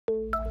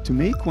To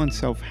make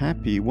oneself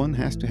happy, one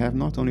has to have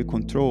not only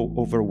control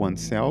over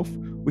oneself,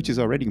 which is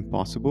already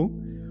impossible,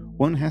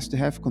 one has to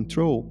have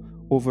control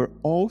over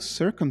all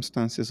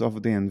circumstances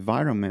of the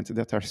environment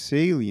that are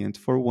salient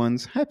for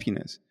one's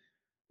happiness,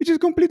 which is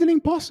completely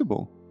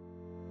impossible.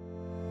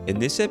 In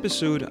this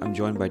episode, I'm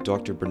joined by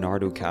Dr.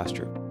 Bernardo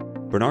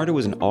Kastrup. Bernardo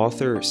is an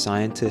author,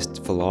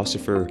 scientist,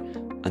 philosopher,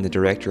 and the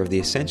director of the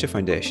Essentia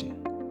Foundation.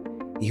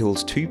 He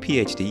holds two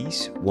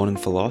PhDs, one in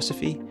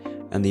philosophy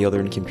and the other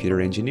in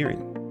computer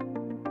engineering.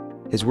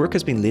 His work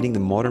has been leading the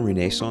modern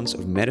renaissance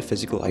of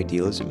metaphysical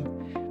idealism,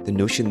 the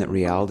notion that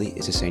reality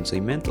is essentially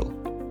mental.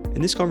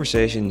 In this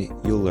conversation,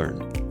 you'll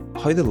learn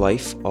how the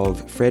life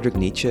of Friedrich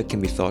Nietzsche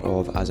can be thought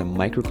of as a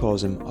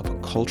microcosm of a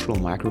cultural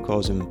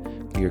macrocosm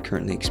we are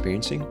currently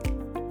experiencing,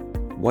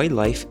 why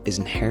life is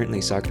inherently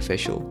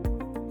sacrificial,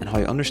 and how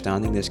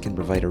understanding this can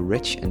provide a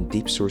rich and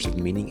deep source of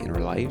meaning in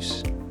our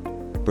lives,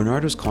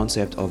 Bernardo's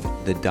concept of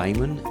the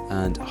Daimon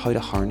and how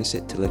to harness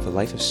it to live a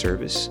life of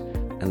service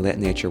and let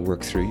nature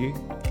work through you,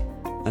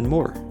 and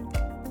more.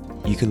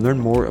 You can learn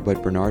more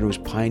about Bernardo's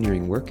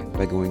pioneering work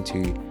by going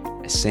to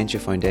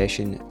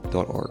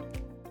essentiafoundation.org.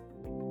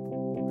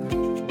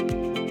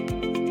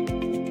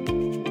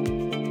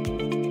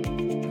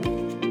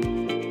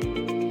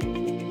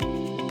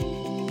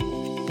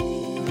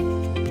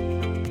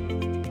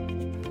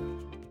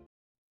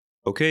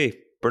 Okay,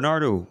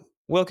 Bernardo,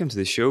 welcome to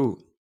the show.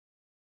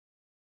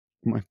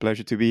 My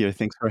pleasure to be here.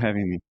 Thanks for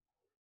having me.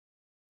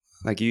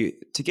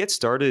 To get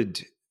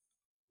started,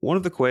 one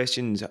of the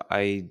questions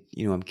I'm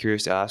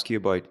curious to ask you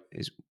about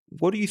is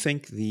what do you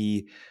think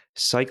the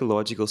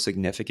psychological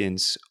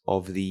significance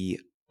of the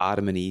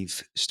Adam and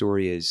Eve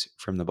story is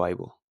from the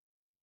Bible?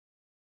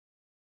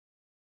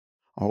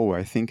 Oh,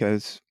 I think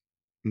as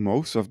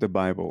most of the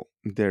Bible,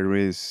 there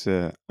is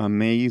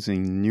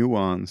amazing,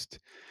 nuanced,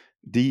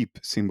 deep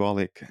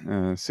symbolic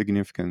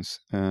significance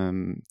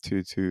to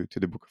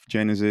the book of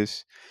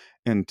Genesis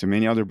and to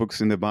many other books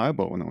in the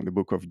Bible. The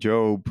book of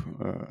Job,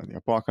 the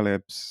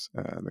Apocalypse,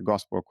 the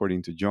Gospel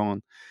according to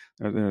John.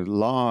 There are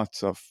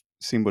lots of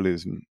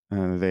symbolism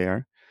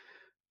there.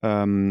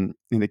 In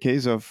the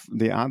case of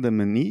the Adam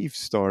and Eve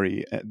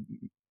story,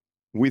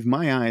 with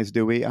my eyes,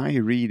 the way I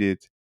read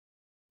it,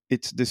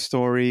 it's the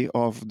story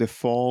of the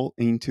fall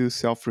into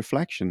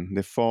self-reflection,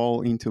 the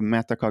fall into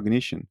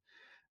metacognition,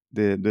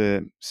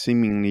 the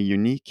seemingly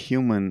unique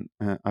human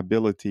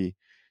ability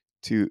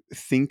to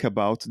think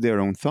about their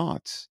own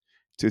thoughts,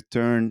 to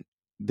turn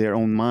their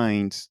own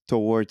minds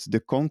towards the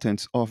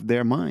contents of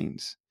their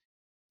minds,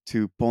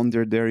 to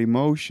ponder their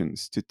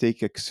emotions, to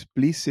take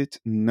explicit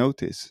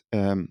notice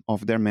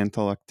of their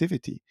mental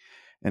activity,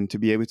 and to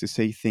be able to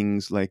say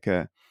things like,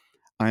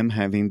 I'm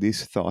having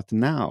this thought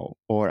now,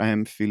 or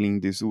I'm feeling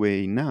this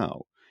way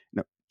now.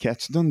 Now,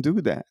 cats don't do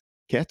that.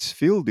 Cats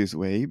feel this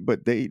way,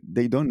 but they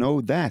don't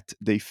know that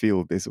they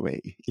feel this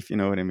way, if you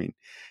know what I mean.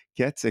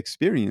 Cats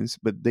experience,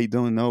 but they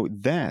don't know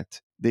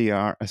that they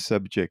are a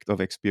subject of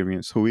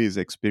experience who is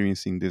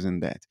experiencing this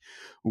and that.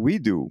 We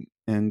do.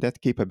 And that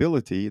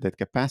capability, that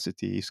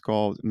capacity is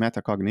called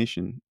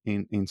metacognition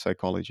in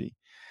psychology.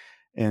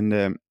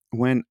 And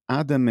when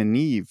Adam and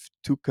Eve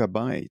took a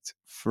bite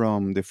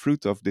from the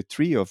fruit of the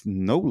tree of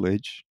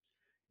knowledge,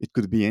 it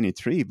could be any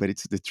tree, but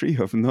it's the tree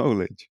of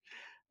knowledge.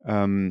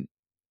 Um,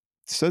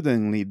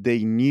 Suddenly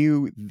they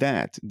knew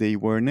that they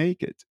were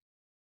naked.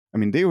 I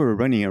mean, they were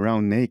running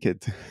around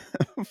naked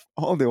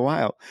all the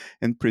while,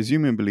 and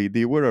presumably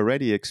they were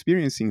already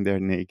experiencing their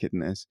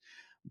nakedness.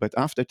 But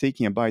after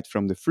taking a bite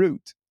from the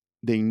fruit,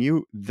 they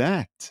knew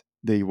that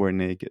they were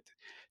naked.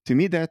 To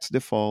me, that's the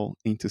fall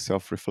into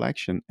self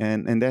reflection.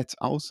 And that's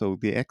also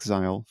the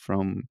exile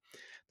from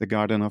the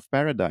Garden of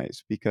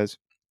Paradise, because,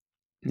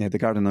 yeah, the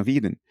Garden of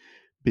Eden,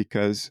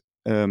 because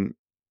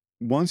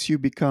once you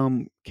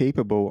become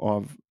capable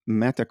of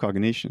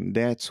metacognition,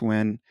 that's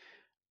when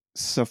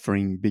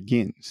suffering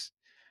begins.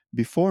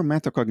 Before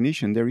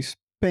metacognition, there is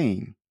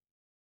pain.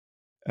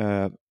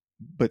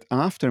 But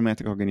after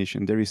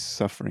metacognition, there is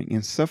suffering.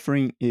 And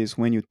suffering is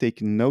when you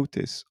take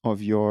notice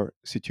of your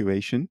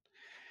situation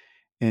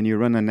and you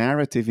run a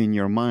narrative in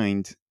your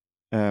mind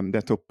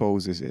that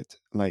opposes it.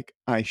 Like,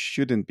 I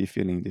shouldn't be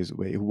feeling this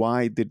way.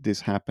 Why did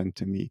this happen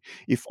to me?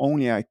 If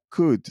only I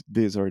could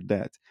this or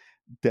that.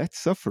 That's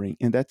suffering.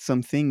 And that's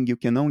something you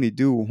can only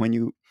do when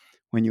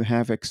you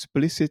have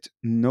explicit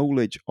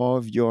knowledge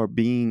of your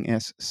being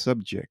as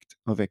subject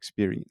of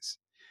experience.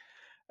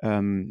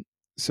 Um,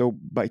 so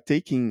by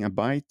taking a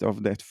bite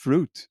of that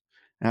fruit,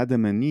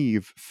 Adam and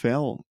Eve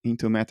fell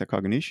into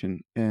metacognition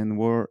and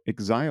were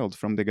exiled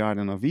from the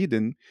Garden of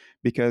Eden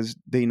because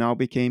they now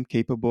became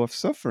capable of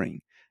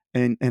suffering.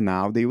 And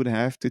now they would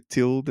have to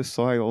till the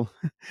soil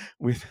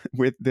with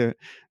the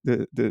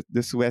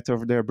sweat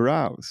of their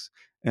brows.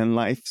 And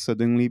life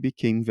suddenly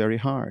became very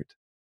hard.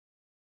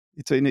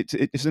 It's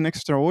an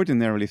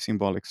extraordinarily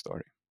symbolic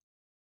story.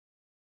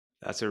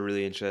 That's a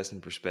really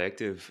interesting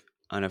perspective.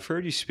 And I've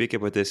heard you speak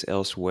about this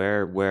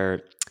elsewhere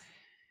where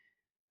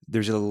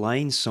there's a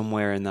line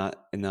somewhere in that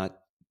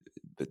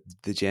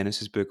the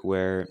Genesis book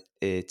where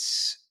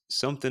it's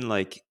something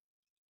like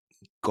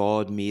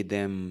God made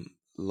them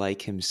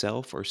like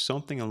himself or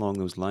something along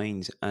those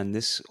lines. And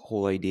this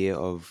whole idea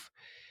of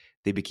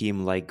they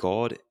became like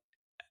God,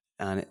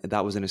 and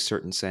that was in a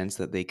certain sense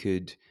that they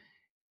could.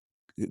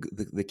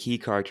 The key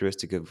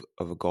characteristic of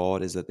a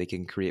God is that they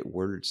can create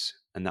worlds,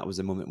 and that was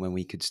the moment when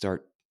we could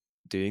start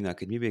doing that.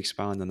 Could you maybe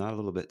expand on that a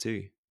little bit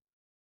too?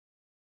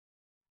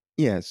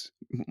 Yes.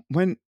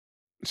 When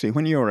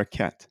when you're a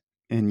cat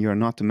and you're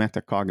not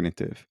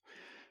metacognitive,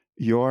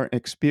 your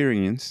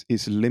experience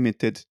is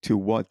limited to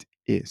what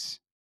is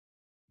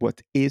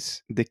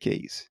the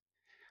case.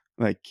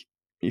 Like,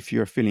 if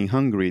you're feeling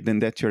hungry, then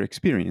that's your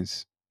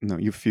experience. No,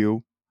 you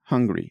feel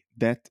hungry.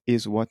 That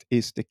is what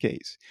is the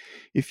case.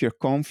 If you're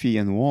comfy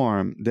and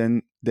warm,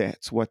 then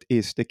that's what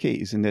is the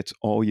case, and that's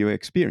all you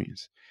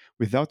experience.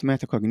 Without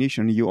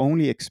metacognition, you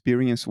only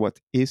experience what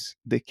is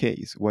the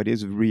case, what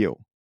is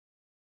real.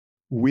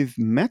 With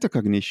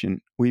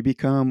metacognition, we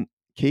become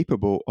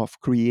capable of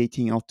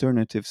creating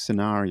alternative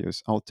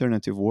scenarios,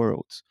 alternative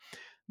worlds,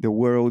 the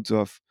worlds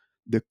of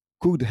the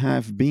could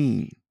have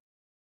been,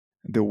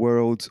 the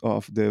worlds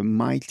of the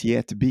might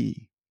yet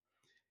be,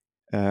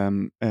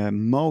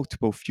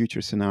 multiple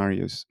future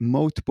scenarios,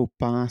 multiple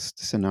past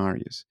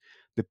scenarios.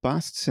 The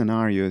past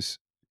scenarios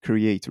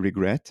create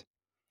regret.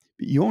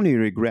 You only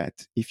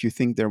regret if you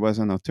think there was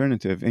an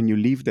alternative and you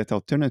leave that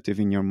alternative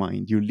in your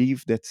mind. You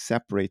leave that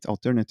separate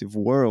alternative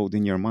world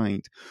in your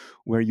mind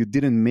where you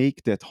didn't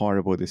make that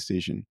horrible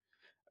decision,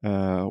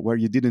 where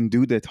you didn't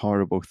do that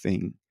horrible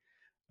thing.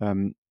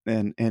 And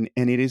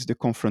it is the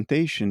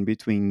confrontation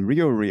between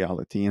real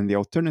reality and the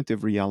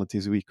alternative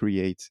realities we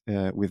create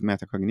with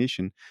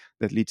metacognition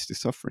that leads to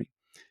suffering.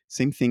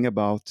 Same thing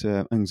about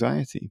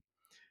anxiety.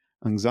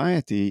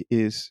 Anxiety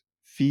is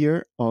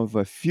fear of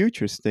a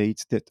future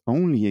state that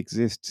only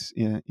exists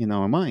in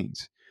our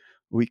minds.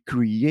 We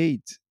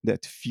create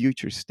that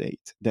future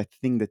state, that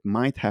thing that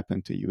might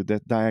happen to you,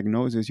 that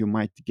diagnosis you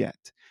might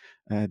get,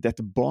 that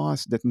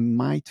boss that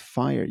might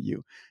fire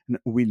you. And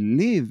we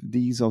live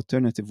these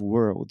alternative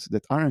worlds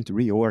that aren't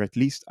real, or at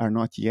least are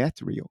not yet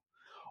real,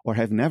 or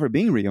have never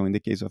been real in the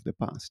case of the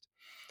past.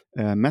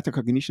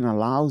 Metacognition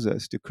allows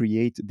us to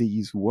create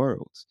these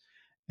worlds,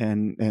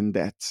 and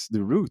that's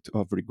the root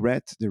of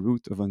regret, the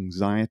root of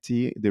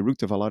anxiety, the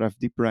root of a lot of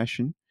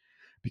depression,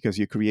 because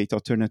you create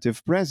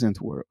alternative present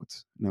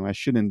worlds. Now, I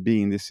shouldn't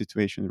be in this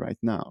situation right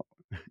now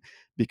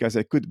because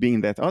I could be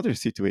in that other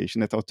situation,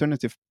 that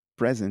alternative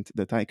present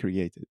that I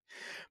created.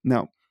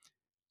 Now,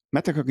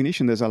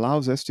 metacognition does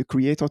allows us to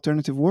create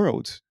alternative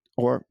worlds,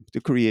 or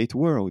to create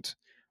worlds.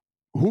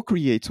 Who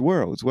creates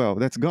worlds? Well,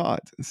 that's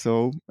God.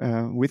 So,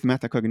 with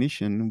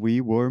metacognition,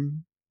 we were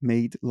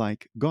made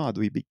like God.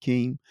 We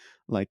became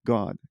like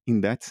God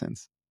in that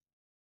sense.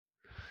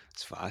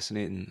 It's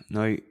fascinating.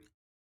 Now,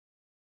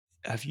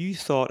 have you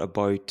thought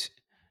about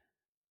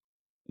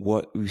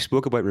what we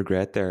spoke about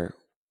regret there?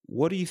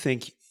 What do you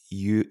think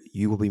you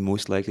will be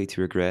most likely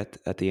to regret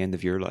at the end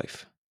of your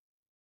life?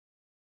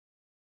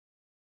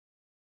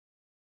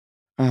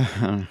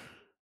 Uh,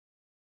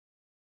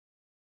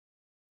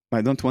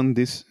 I don't want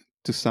this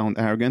to sound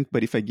arrogant,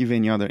 but if I give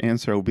any other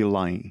answer, I'll be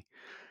lying.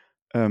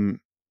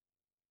 Um,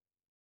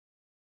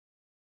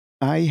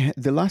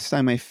 the last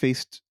time I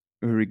faced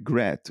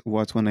regret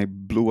was when I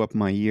blew up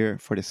my ear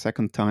for the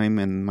second time,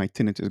 and my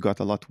tinnitus got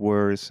a lot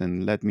worse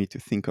and led me to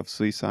think of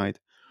suicide.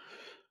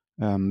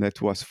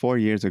 That was 4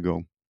 years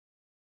ago.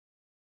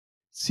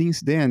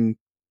 Since then,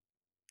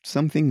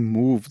 something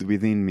moved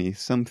within me.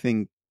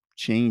 Something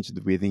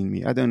changed within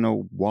me. I don't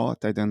know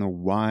what. I don't know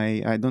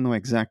why. I don't know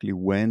exactly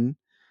when.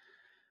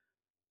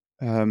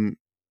 Um,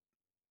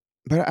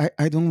 but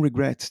I don't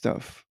regret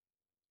stuff.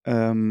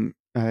 Um,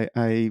 I,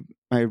 I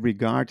I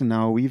regard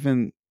now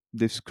even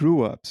the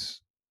screw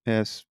ups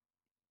as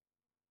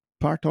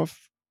part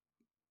of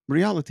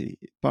reality,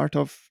 part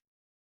of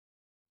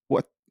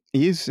what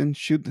is and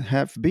should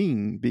have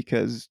been,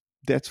 because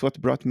that's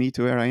what brought me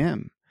to where I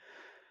am.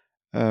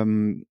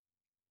 Um,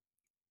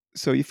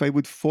 so if I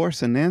would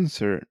force an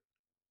answer,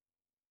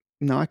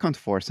 no, I can't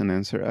force an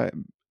answer.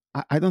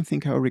 I don't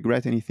think I'll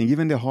regret anything,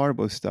 even the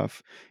horrible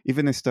stuff,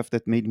 even the stuff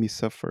that made me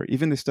suffer,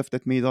 even the stuff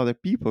that made other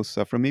people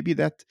suffer. Maybe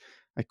that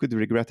I could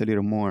regret a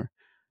little more.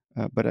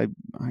 But I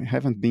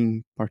haven't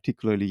been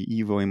particularly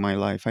evil in my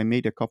life. I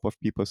made a couple of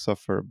people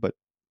suffer, but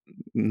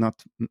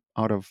not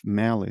out of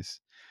malice.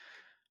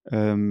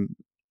 Um,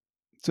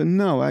 so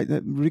no,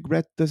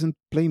 regret doesn't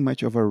play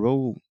much of a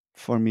role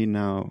for me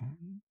now.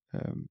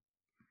 Um,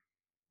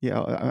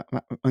 yeah,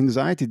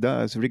 anxiety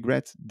does.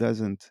 Regret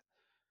doesn't.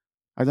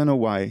 I don't know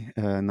why,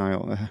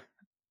 Niall.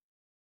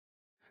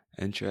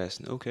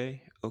 Interesting.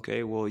 Okay.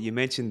 Okay. Well, you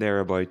mentioned there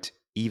about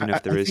even if I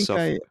there is think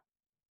suffer.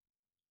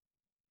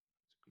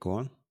 Go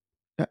on.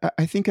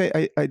 I think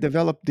I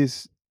developed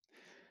this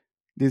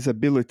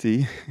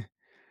ability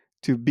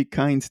to be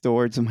kind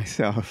towards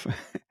myself.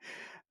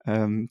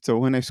 So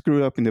when I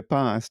screwed up in the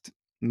past,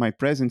 my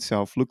present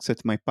self looks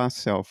at my past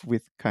self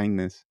with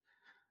kindness.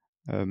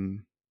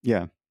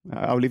 Yeah,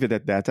 I'll leave it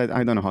at that.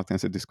 I don't know how to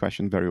answer this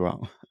question very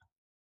well.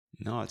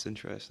 No, it's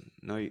interesting.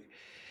 No,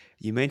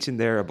 You mentioned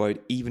there about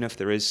even if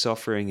there is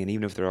suffering and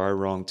even if there are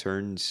wrong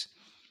turns,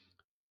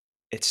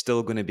 it's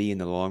still going to be in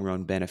the long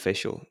run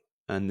beneficial.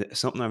 And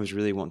something I was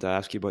really wanting to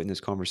ask you about in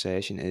this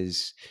conversation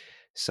is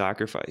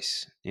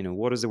sacrifice.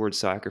 What does the word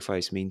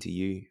sacrifice mean to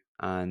you?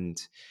 And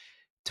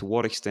to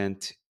what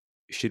extent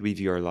should we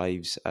view our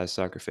lives as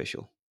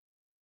sacrificial?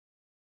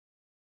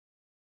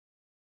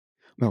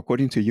 Well,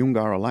 according to Jung,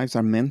 our lives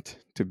are meant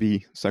to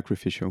be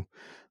sacrificial,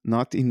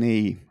 not in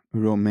a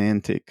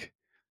romantic,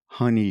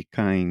 honey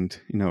kind,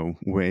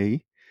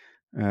 way,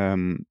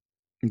 um,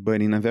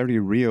 but in a very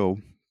real,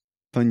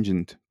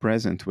 pungent,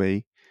 present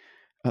way.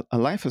 A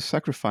life of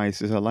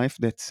sacrifice is a life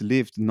that's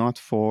lived not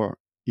for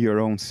your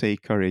own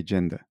sake or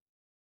agenda,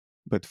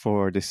 but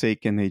for the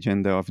sake and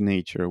agenda of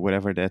nature,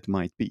 whatever that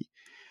might be.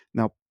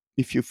 Now,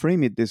 if you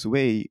frame it this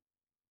way,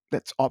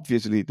 that's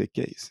obviously the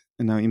case.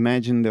 And now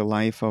imagine the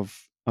life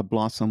of a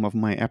blossom of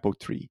my apple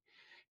tree.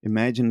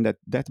 Imagine that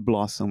that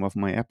blossom of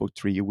my apple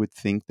tree would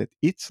think that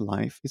its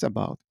life is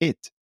about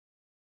it.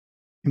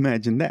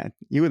 Imagine that.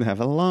 You would have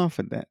a laugh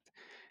at that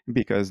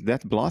because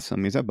that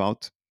blossom is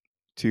about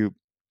to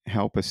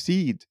help a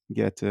seed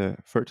get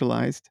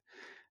fertilized,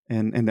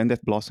 and then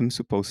that blossom is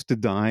supposed to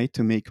die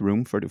to make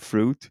room for the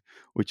fruit,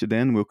 which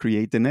then will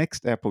create the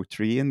next apple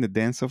tree, and the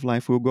dance of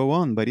life will go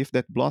on. But if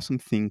that blossom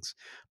thinks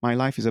my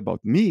life is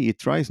about me, it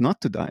tries not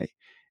to die,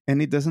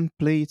 and it doesn't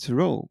play its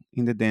role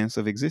in the dance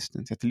of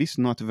existence, at least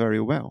not very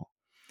well.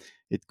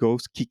 It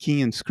goes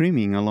kicking and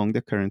screaming along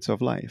the currents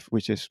of life,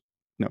 which is,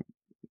 you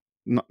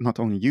know, not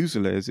only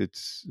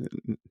useless,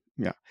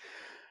 yeah,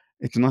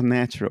 it's not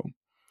natural.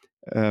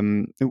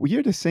 We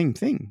are the same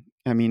thing.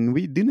 I mean,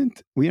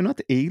 we are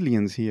not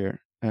aliens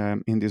here,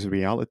 in this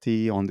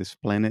reality, on this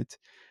planet.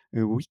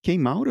 We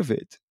came out of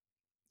it.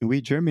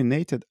 We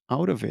germinated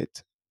out of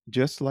it,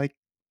 just like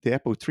the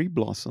apple tree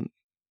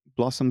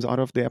blossoms out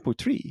of the apple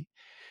tree.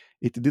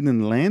 It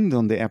didn't land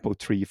on the apple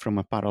tree from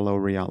a parallel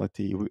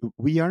reality.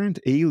 We aren't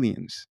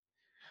aliens.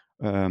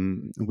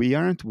 We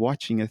aren't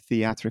watching a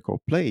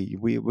theatrical play.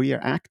 We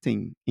are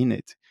acting in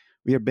it.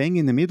 We are bang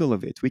in the middle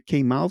of it. We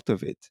came out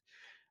of it.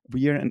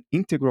 We are an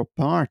integral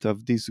part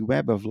of this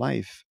web of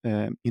life,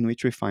 in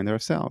which we find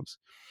ourselves.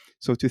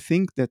 So to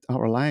think that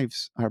our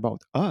lives are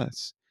about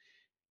us,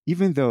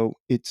 even though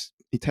it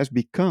has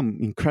become,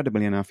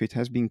 incredibly enough, it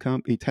has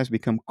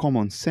become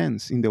common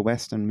sense in the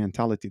Western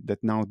mentality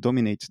that now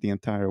dominates the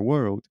entire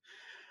world.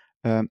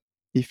 Um,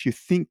 if you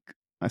think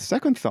a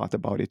second thought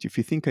about it, if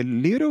you think a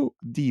little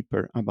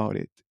deeper about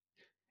it,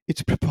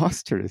 it's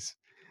preposterous.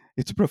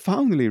 It's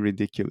profoundly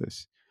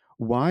ridiculous.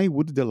 Why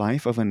would the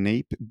life of an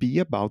ape be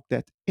about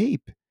that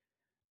ape?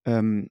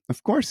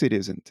 Of course it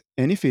isn't.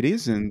 And if it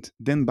isn't,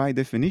 then by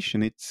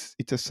definition, it's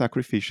a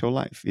sacrificial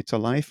life. It's a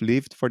life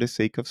lived for the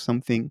sake of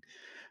something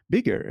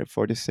bigger,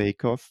 for the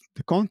sake of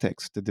the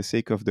context, the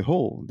sake of the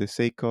whole, the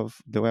sake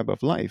of the web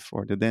of life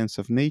or the dance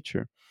of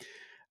nature.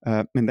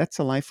 And that's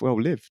a life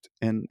well lived,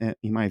 and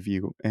in my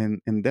view,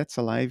 and that's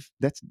the life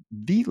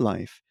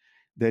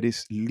that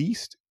is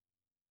least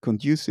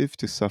conducive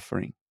to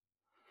suffering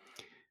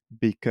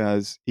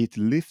because it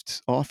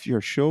lifts off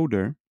your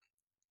shoulders,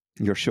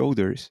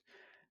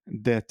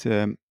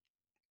 that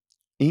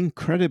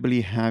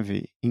incredibly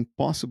heavy,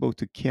 impossible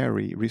to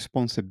carry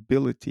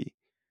responsibility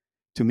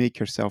to make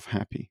yourself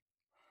happy.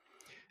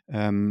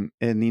 And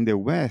in the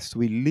West,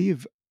 we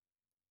live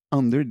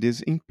under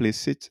this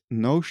implicit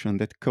notion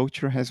that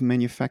culture has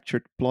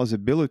manufactured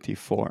plausibility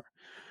for,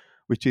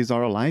 which is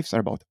our lives are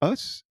about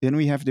us, and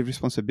we have the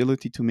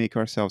responsibility to make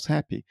ourselves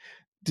happy.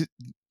 Th-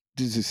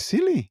 this is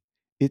silly.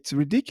 It's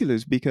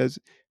ridiculous because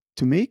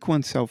to make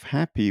oneself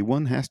happy,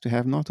 one has to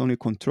have not only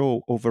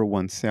control over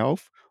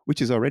oneself,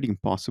 which is already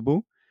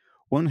impossible,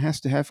 one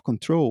has to have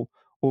control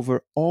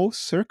over all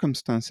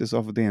circumstances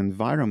of the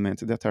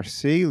environment that are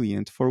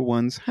salient for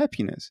one's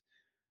happiness,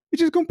 which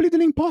is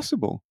completely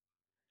impossible.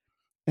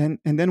 And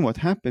then what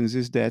happens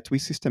is that we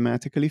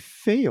systematically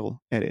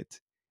fail at it,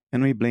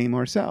 and we blame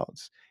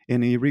ourselves,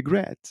 and we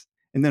regret,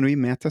 and then we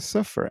meta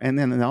suffer, and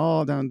then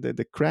all down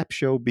the crap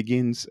show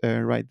begins,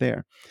 right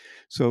there.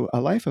 So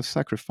a life of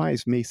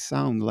sacrifice may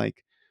sound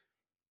like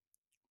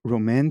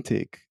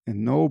romantic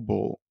and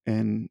noble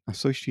and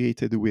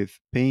associated with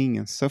pain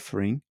and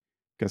suffering,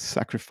 because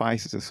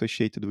sacrifice is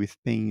associated with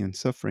pain and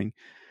suffering.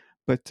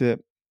 But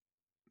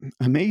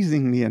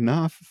amazingly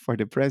enough, for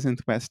the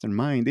present Western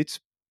mind, it's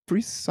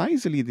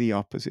precisely the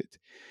opposite.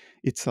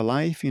 It's a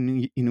life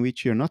in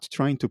which you're not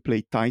trying to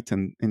play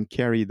Titan and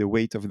carry the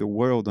weight of the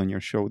world on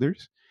your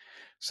shoulders.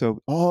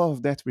 So all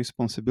of that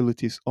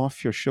responsibility is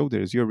off your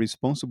shoulders. You're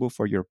responsible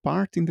for your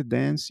part in the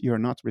dance. You're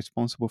not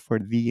responsible for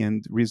the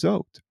end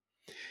result.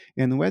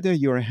 And whether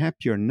you're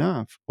happy or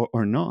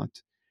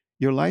not,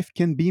 your life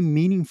can be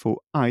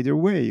meaningful either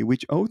way,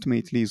 which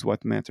ultimately is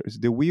what matters.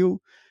 The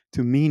will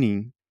to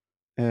meaning,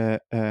 uh,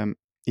 um,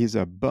 is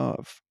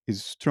above,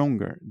 is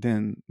stronger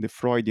than the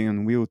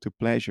Freudian will to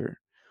pleasure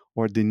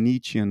or the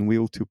Nietzschean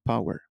will to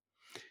power.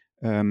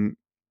 Um,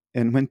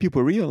 and when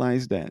people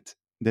realize that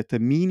a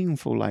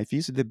meaningful life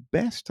is the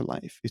best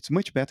life, it's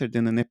much better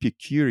than an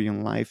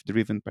Epicurean life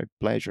driven by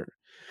pleasure.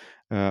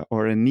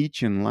 or a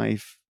Nietzschean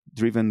life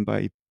driven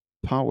by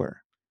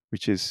power,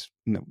 which is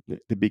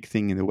the big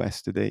thing in the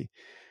West today.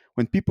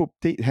 When people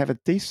have a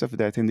taste of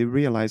that and they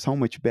realize how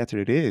much better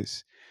it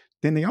is,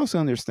 then they also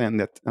understand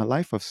that a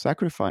life of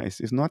sacrifice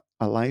is not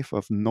a life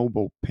of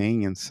noble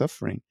pain and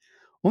suffering.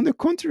 On the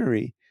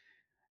contrary,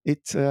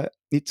 it's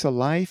a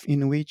life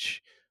in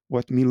which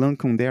what Milan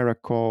Kundera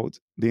called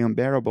the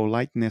unbearable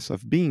lightness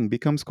of being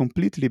becomes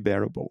completely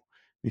bearable,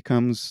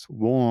 becomes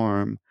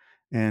warm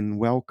and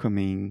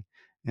welcoming,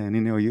 and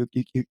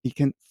you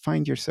can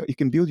find yourself, you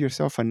can build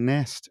yourself a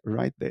nest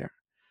right there.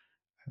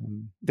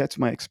 That's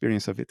my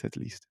experience of it, at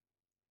least.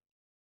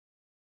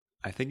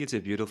 I think it's a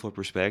beautiful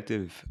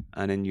perspective.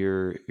 And in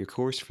your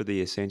course for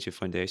the Essentia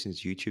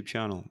Foundation's YouTube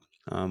channel,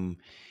 um,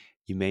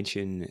 you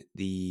mention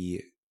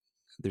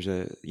there's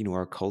a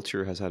our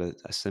culture has had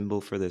a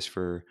symbol for this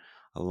for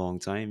a long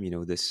time.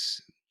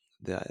 This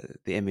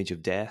the image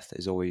of death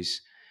is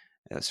always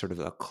sort of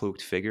a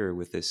cloaked figure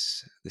with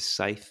this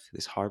scythe,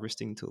 this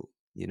harvesting tool.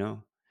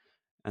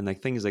 And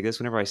like things like this,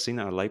 whenever I seen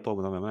that, a light bulb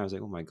went on my mind. I was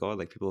like, oh my god,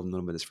 like people have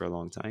known about this for a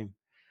long time.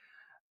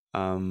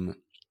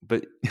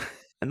 But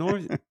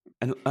another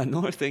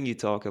another thing you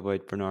talk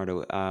about,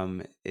 Bernardo,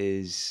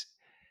 is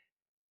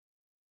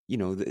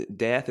the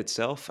death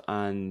itself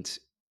and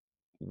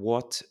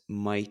what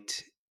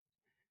might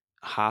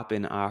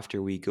happen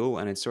after we go.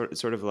 And it's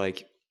sort of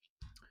like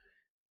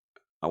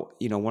I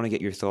want to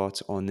get your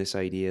thoughts on this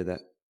idea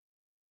that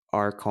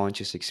our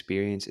conscious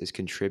experience is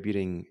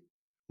contributing,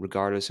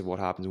 regardless of what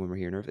happens when we're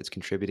here on Earth, it's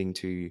contributing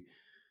to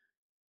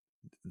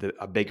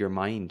a bigger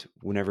mind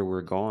whenever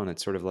we're gone.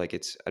 It's sort of like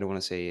I don't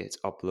want to say it's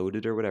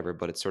uploaded or whatever,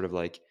 but it's sort of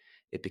like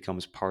it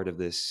becomes part of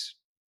this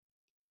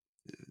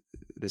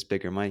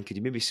bigger mind. Could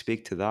you maybe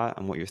speak to that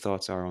and what your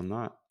thoughts are on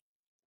that?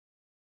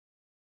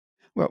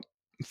 Well,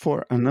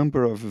 for a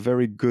number of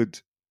very good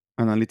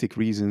analytic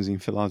reasons in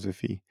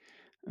philosophy,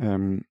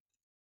 um,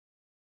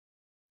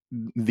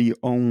 the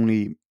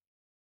only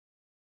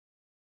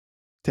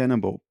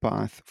tenable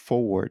path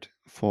forward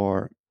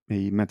for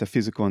a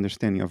metaphysical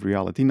understanding of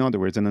reality, in other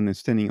words, an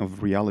understanding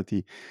of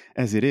reality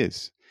as it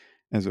is,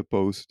 as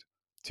opposed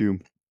to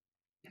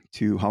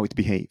how it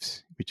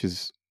behaves, which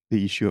is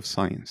the issue of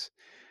science.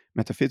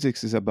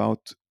 Metaphysics is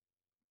about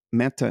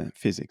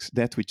metaphysics,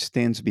 that which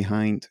stands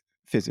behind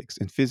physics,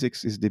 and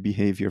physics is the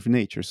behavior of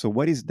nature. So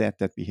what is that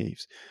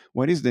behaves?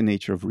 What is the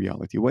nature of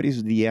reality? What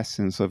is the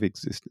essence of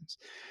existence?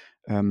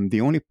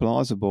 The only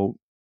plausible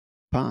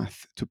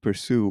path to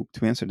pursue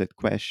to answer that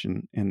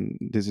question, and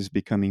this is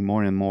becoming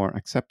more and more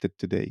accepted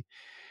today,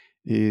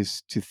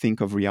 is to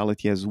think of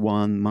reality as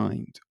one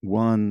mind,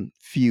 one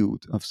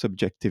field of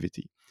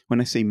subjectivity. When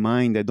I say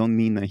mind, I don't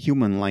mean a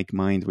human like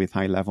mind with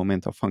high level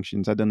mental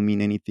functions. I don't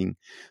mean anything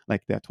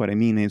like that. What I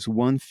mean is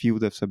one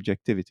field of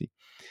subjectivity.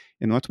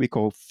 And what we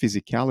call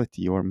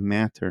physicality or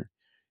matter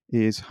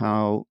is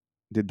how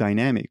the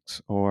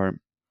dynamics or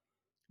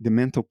the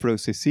mental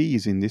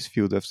processes in this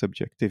field of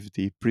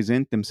subjectivity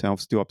present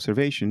themselves to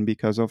observation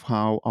because of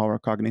how our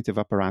cognitive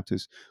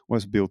apparatus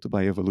was built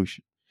by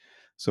evolution.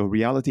 So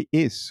reality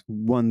is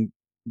one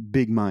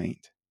big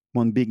mind,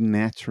 one big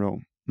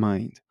natural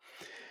mind.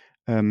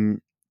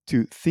 Um,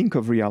 to think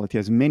of reality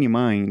as many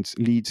minds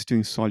leads to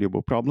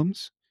insoluble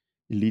problems.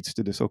 It leads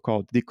to the so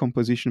called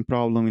decomposition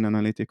problem in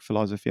analytic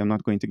philosophy. I'm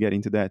not going to get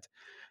into that.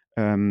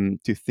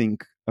 To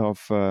think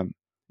of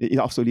it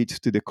also leads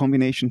to the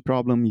combination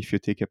problem. If you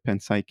take a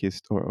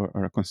panpsychist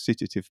or a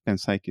constitutive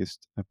panpsychist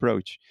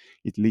approach,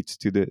 it leads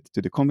to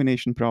the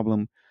combination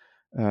problem.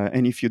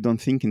 And if you don't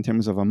think in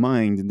terms of a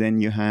mind, then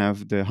you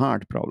have the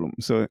hard problem.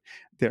 So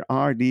there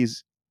are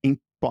these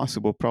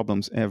impossible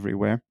problems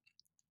everywhere.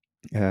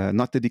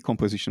 Not the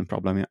decomposition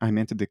problem. I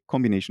meant the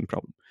combination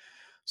problem.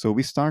 So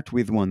we start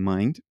with one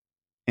mind,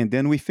 and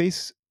then we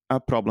face a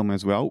problem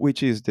as well,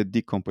 which is the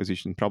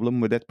decomposition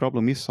problem. But that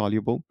problem is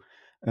soluble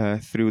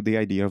through the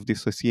idea of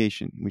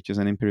dissociation, which is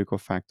an empirical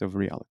fact of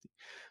reality.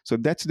 So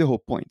that's the whole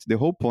point. The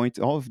whole point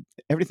of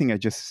everything I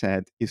just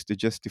said is to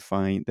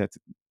justify that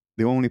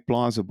the only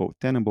plausible,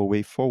 tenable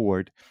way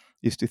forward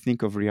is to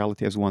think of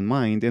reality as one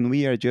mind, and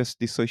we are just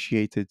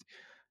dissociated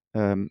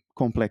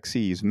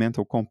complexes,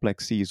 mental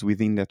complexes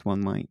within that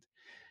one mind.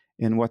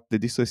 And what the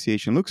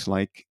dissociation looks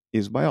like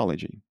is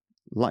biology,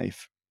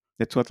 life.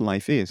 That's what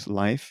life is.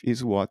 Life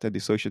is what a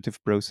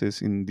dissociative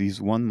process in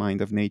this one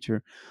mind of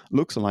nature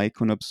looks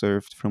like when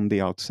observed from the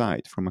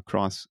outside, from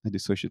across a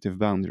dissociative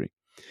boundary.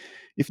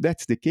 If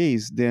that's the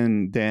case,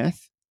 then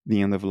death,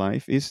 the end of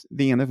life, is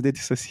the end of the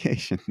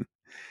dissociation.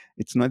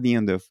 It's not the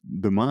end of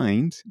the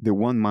mind, the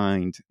one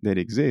mind that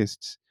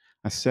exists,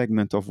 a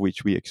segment of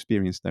which we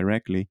experience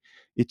directly.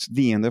 It's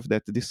the end of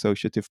that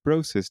dissociative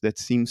process that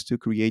seems to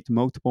create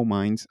multiple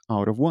minds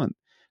out of one.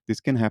 This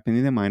can happen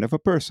in the mind of a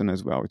person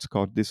as well. It's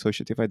called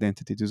dissociative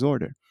identity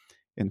disorder.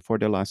 And for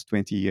the last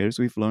 20 years,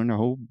 we've learned a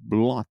whole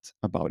lot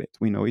about it.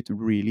 We know it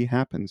really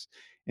happens,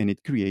 and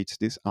it creates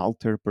these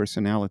alter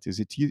personalities.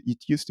 It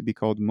used to be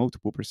called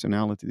multiple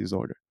personality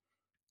disorder.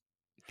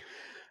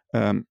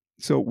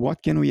 So,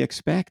 what can we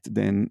expect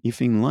then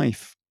if in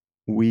life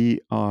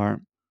we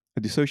are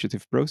a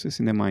dissociative process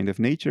in the mind of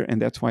nature,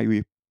 and that's why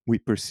we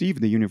perceive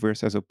the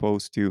universe as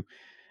opposed to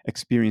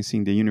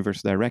experiencing the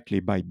universe directly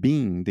by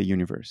being the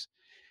universe.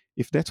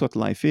 If that's what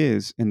life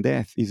is, and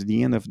death is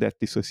the end of that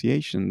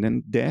dissociation,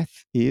 then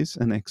death is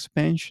an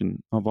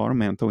expansion of our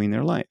mental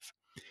inner life.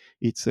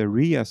 It's a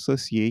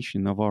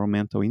reassociation of our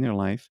mental inner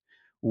life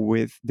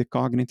with the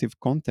cognitive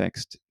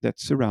context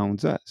that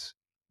surrounds us,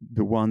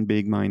 the one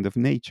big mind of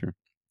nature.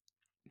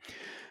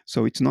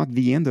 So it's not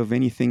the end of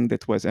anything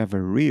that was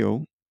ever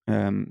real.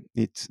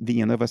 It's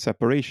the end of a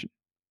separation.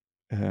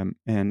 And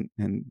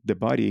the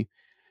body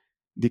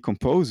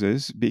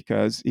decomposes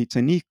because it's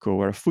an echo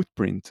or a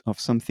footprint of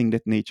something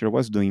that nature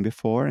was doing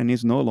before and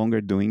is no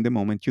longer doing the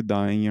moment you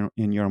die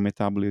and your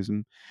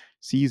metabolism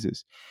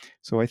ceases.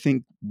 So I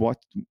think what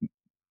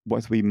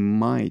we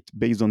might,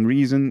 based on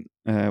reason,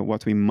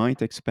 what we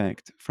might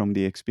expect from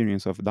the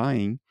experience of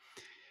dying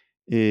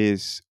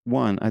is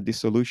one, a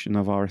dissolution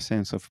of our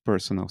sense of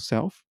personal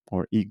self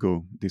or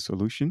ego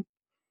dissolution,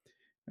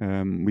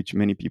 which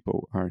many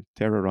people are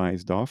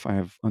terrorized of. I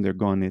have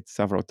undergone it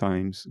several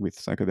times with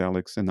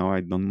psychedelics, and now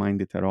I don't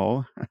mind it at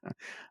all.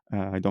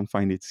 I don't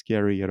find it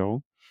scary at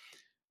all.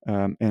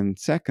 And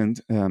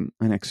second, an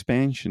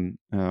expansion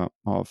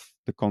of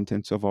the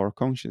contents of our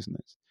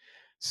consciousness,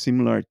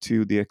 similar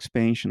to the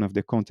expansion of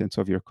the contents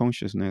of your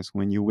consciousness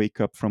when you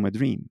wake up from a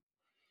dream.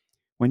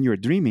 When you're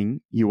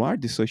dreaming, you are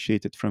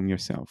dissociated from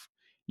yourself.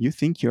 You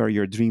think you are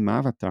your dream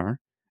avatar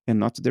and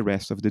not the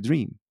rest of the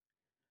dream.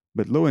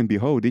 But lo and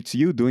behold, it's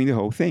you doing the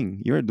whole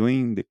thing. You're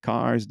doing the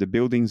cars, the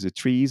buildings, the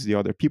trees, the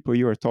other people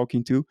you are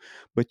talking to,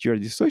 but you're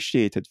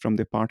dissociated from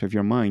the part of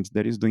your mind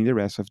that is doing the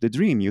rest of the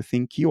dream. You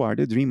think you are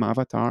the dream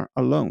avatar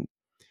alone.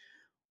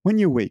 When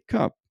you wake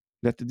up,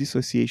 that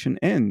dissociation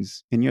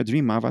ends and your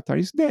dream avatar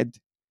is dead.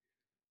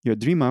 Your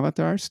dream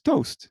avatar is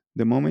toast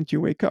the moment you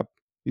wake up,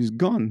 is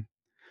gone.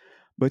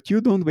 But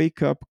you don't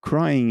wake up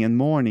crying and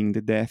mourning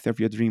the death of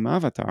your dream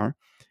avatar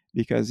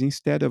because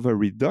instead of a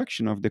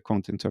reduction of the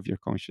content of your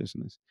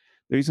consciousness,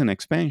 there is an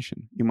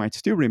expansion. You might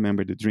still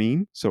remember the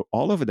dream, so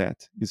all of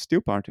that is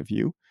still part of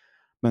you,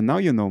 but now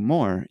you know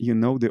more. You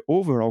know the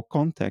overall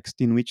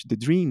context in which the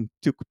dream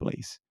took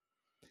place.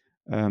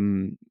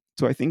 Um,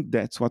 so I think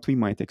that's what we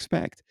might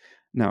expect.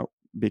 Now,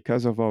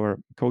 because of our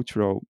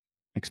cultural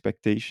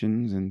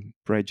expectations and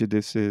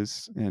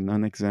prejudices and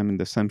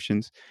unexamined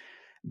assumptions,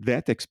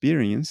 that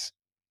experience,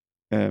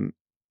 um,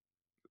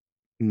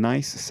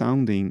 nice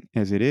sounding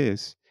as it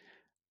is,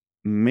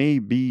 may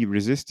be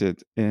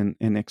resisted and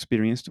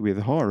experienced with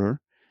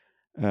horror,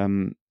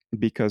 um,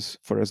 because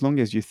for as long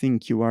as you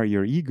think you are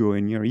your ego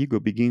and your ego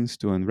begins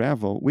to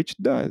unravel, which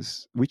it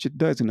does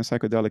in a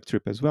psychedelic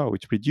trip as well,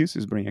 which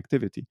reduces brain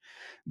activity,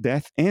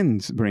 death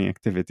ends brain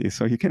activity.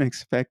 So you can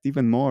expect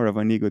even more of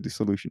an ego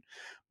dissolution.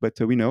 But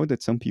we know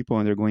that some people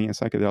undergoing a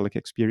psychedelic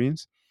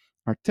experience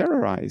are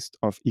terrorized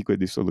of ego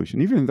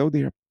dissolution, even though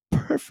they are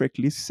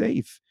perfectly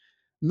safe.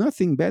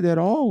 Nothing bad at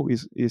all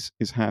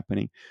is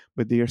happening,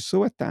 but they are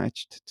so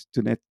attached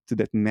to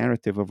that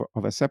narrative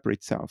of a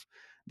separate self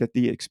that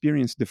they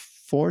experience the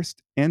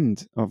forced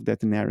end of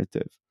that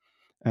narrative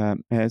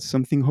as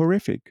something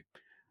horrific.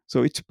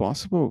 So it's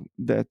possible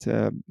that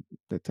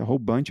a whole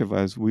bunch of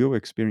us will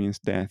experience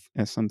death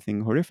as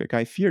something horrific.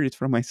 I fear it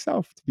for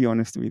myself, to be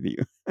honest with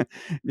you,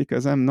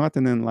 because I'm not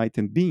an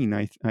enlightened being.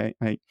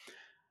 I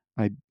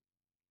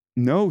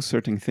know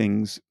certain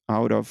things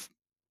out of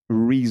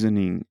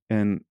reasoning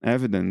and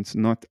evidence,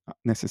 not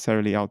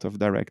necessarily out of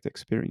direct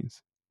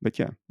experience. But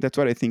yeah, that's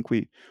what I think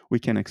we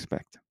can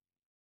expect.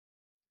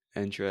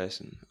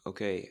 Interesting.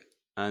 Okay.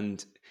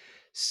 And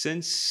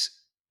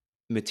since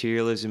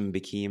materialism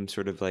became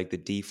sort of like the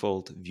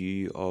default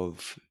view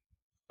of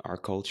our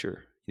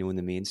culture, in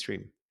the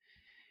mainstream,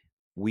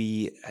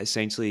 we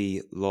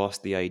essentially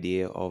lost the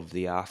idea of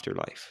the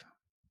afterlife.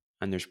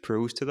 And there's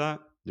pros to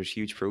that. There's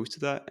huge pros to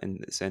that in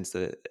the sense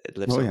that it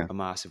lifts Oh a, yeah. a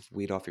massive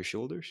weight off your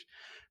shoulders.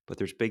 But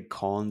there's big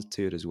cons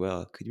to it as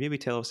well. Could you maybe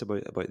tell us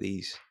about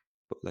these,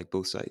 like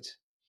both sides?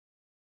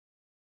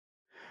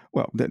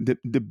 Well,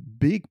 the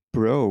big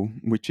pro,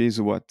 which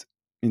is what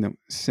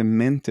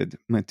cemented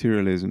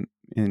materialism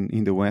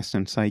in the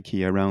Western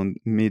psyche around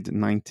mid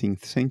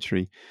 19th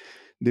century,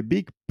 the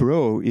big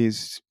pro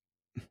is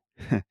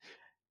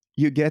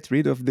you get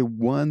rid of the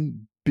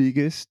one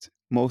biggest,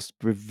 most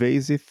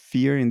pervasive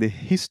fear in the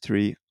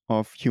history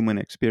of human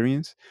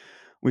experience,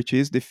 which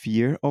is the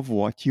fear of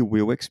what you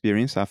will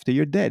experience after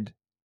you're dead.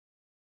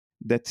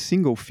 That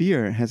single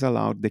fear has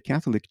allowed the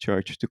Catholic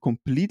Church to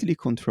completely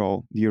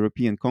control the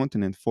European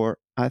continent for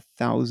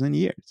 1,000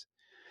 years.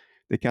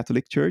 The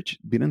Catholic Church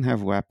didn't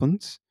have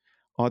weapons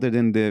other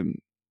than the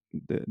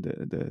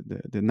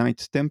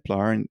Knights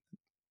Templar and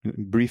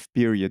brief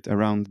period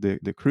around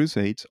the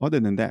Crusades. Other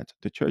than that,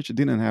 the church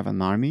didn't have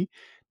an army,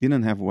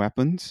 didn't have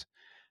weapons.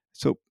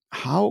 So,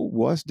 how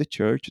was the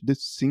church the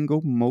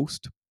single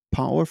most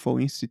powerful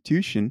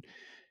institution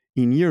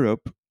in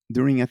Europe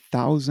during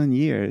 1,000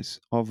 years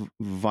of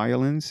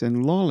violence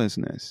and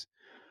lawlessness?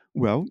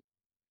 Well,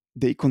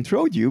 they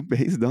controlled you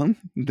based on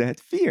that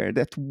fear,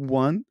 that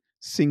one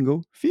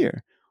single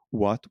fear.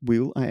 what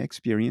will I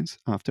experience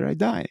after I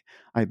die?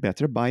 I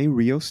better buy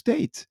real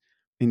estate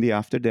in the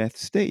after death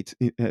state.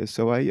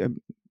 So I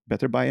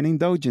better buy an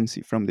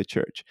indulgency from the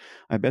church.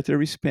 I better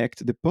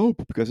respect the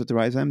Pope because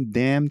otherwise I'm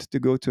damned to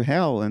go to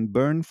hell and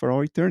burn for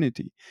all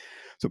eternity.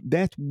 So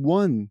that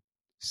one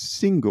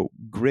single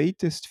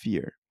greatest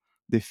fear,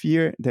 the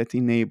fear that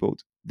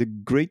enabled the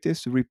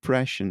greatest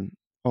repression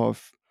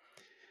of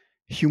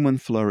human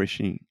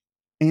flourishing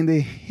in the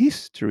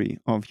history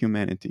of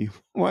humanity,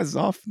 was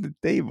off the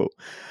table.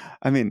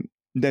 I mean,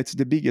 that's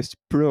the biggest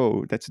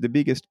pro, that's the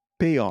biggest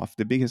payoff,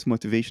 the biggest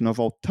motivation of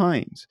all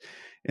times.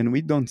 And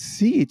we don't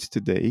see it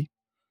today.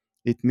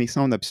 It may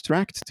sound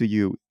abstract to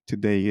you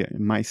today,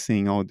 my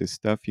saying all this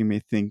stuff. You may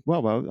think,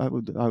 well, I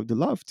would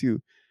love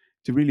to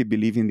really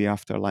believe in the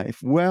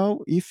afterlife.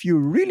 Well, if you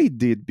really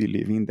did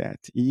believe in that,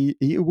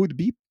 you would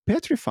be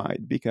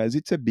petrified because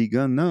it's a big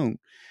unknown.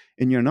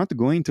 And you're not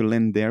going to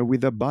land there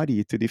with a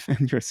body to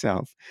defend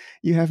yourself.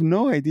 You have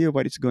no idea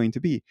what it's going to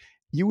be.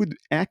 You would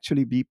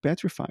actually be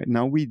petrified.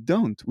 Now, we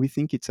don't. We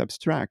think it's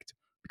abstract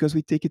because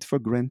we take it for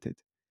granted.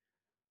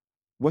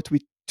 What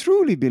we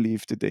truly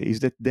believe today is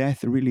that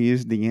death really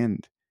is the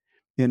end.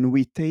 And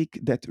we take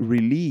that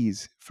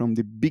release from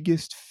the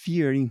biggest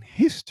fear in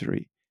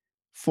history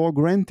for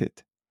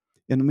granted,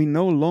 and we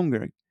no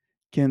longer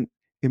can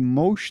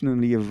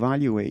emotionally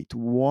evaluate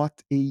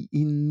what an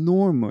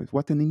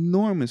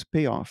enormous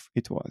payoff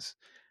it was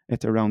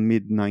at around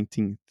mid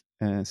 19th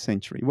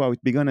century. Well,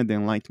 it began at the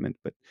Enlightenment,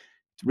 but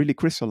it really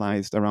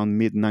crystallized around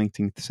mid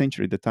 19th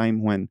century, the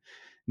time when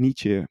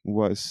Nietzsche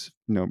was,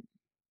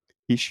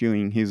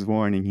 issuing his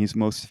warning, his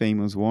most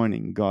famous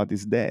warning: God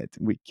is dead.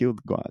 We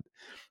killed God.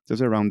 It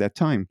was around that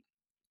time.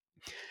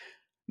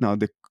 Now,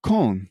 the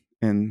con,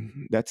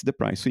 and that's the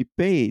price we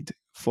paid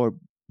for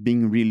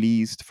being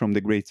released from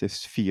the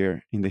greatest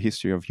fear in the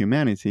history of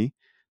humanity,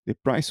 the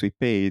price we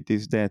paid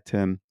is that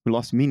we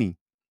lost meaning.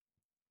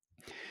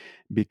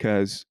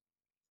 Because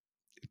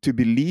to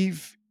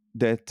believe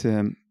that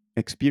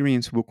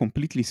experience will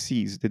completely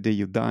cease the day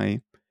you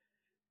die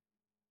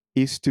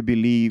is to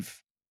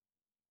believe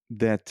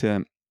that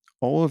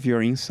all of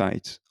your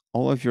insights,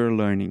 all of your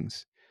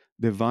learnings,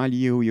 the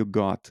value you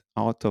got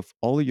out of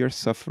all your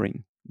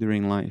suffering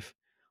during life,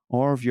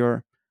 all of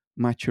your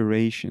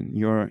maturation,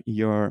 your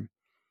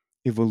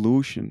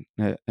evolution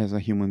as a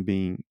human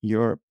being,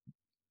 your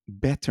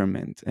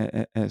betterment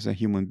as a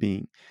human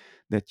being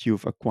that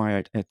you've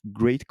acquired at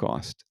great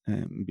cost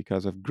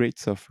because of great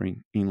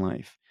suffering in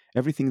life,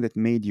 everything that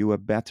made you a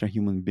better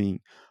human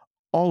being,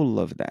 all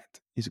of that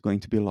is going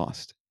to be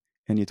lost.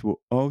 And it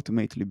will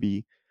ultimately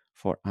be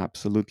for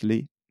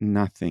absolutely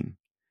nothing.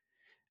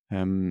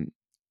 Um,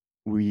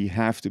 we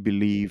have to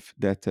believe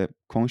that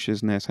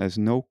consciousness has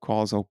no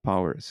causal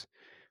powers.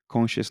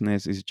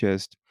 Consciousness is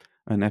just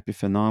an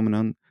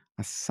epiphenomenon,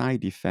 a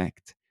side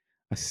effect,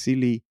 a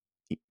silly,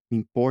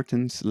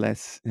 importance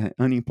less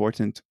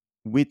unimportant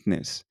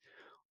witness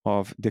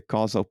of the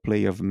causal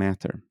play of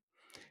matter.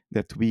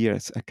 That we are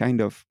a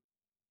kind of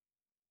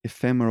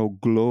ephemeral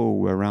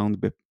glow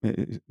around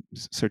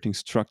certain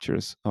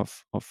structures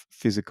of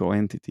physical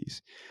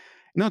entities.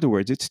 In other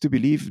words, it's to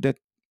believe that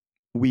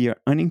we are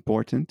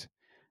unimportant,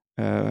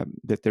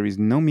 that there is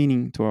no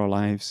meaning to our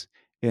lives,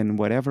 and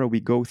whatever we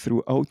go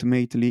through,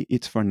 ultimately,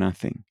 it's for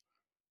nothing.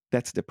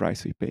 That's the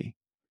price we pay.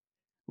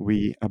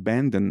 We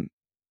abandon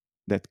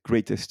that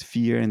greatest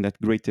fear and that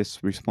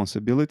greatest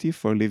responsibility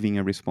for living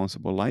a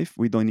responsible life.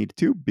 We don't need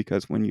to,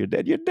 because when you're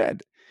dead, you're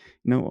dead.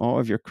 All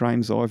of your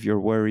crimes, all of your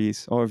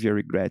worries, all of your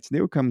regrets,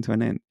 they will come to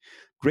an end.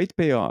 Great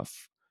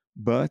payoff,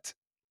 but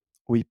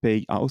we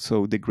pay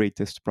also the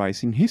greatest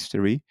price in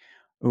history,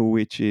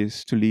 which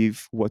is to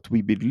live what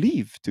we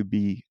believe to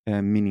be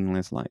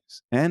meaningless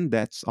lives. And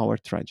that's our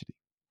tragedy.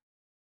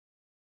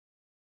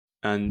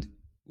 And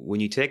when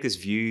you take this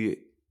view,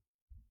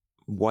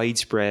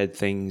 widespread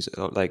things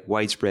like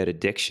widespread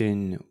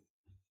addiction,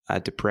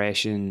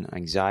 depression,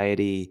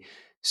 anxiety,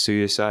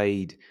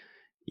 suicide,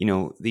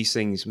 these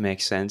things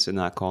make sense in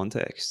that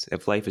context.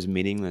 If life is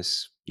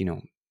meaningless,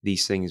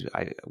 these things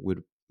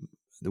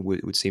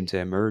would seem to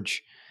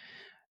emerge.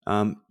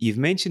 You've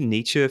mentioned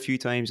Nietzsche a few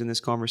times in this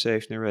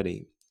conversation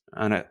already.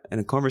 And in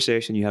a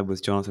conversation you had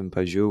with Jonathan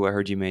Pajot, I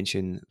heard you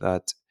mention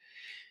that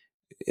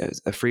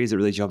a phrase that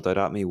really jumped out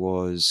at me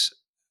was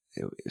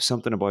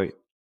something about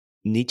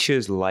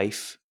Nietzsche's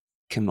life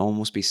can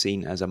almost be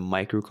seen as a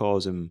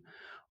microcosm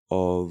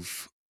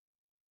of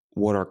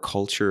what our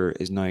culture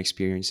is now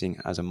experiencing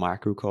as a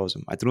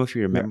macrocosm. I don't know if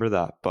you Yeah, remember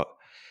that, but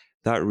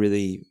that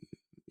really,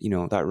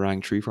 that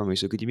rang true for me.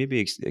 So could you maybe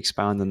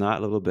expand on that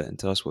a little bit and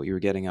tell us what you were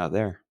getting at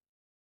there?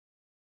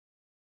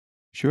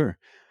 sure.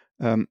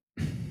 Um,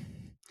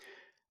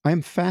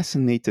 I'm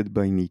fascinated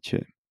by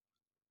Nietzsche,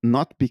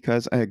 not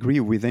because I agree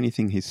with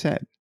anything he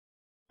said.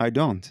 I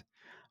don't.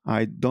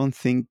 I don't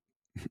think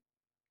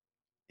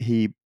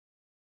he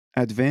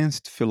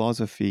advanced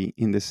philosophy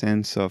in the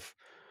sense of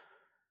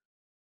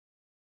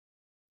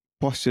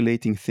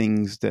postulating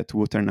things that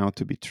will turn out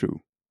to be true.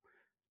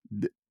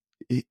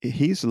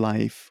 His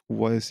life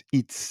was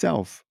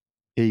itself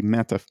a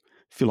meta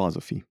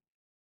philosophy.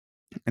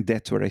 And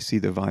that's where I see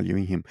the value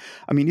in him.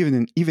 I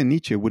mean, even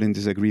Nietzsche wouldn't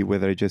disagree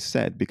with what I just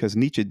said, because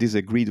Nietzsche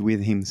disagreed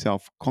with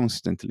himself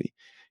constantly.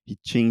 He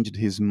changed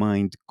his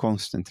mind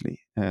constantly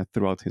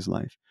throughout his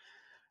life.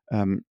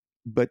 Um,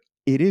 but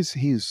it is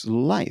his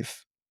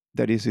life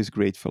that is his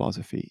great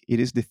philosophy. It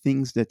is the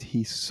things that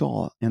he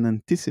saw and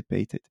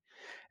anticipated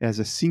as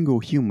a single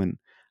human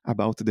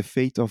about the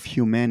fate of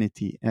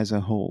humanity as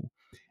a whole,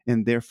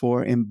 and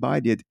therefore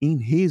embodied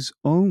in his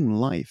own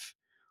life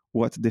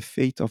what the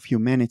fate of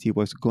humanity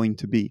was going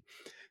to be.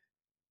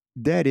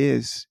 That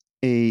is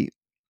a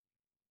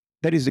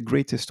that is the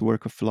greatest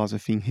work of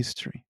philosophy in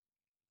history,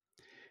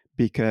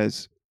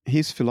 because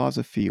his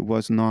philosophy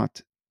was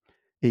not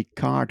a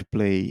card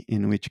play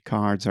in which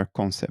cards are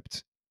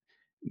concepts.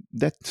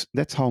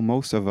 That's how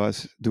most of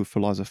us do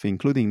philosophy,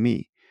 including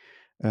me.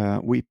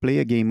 We play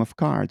a game of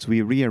cards.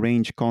 We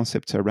rearrange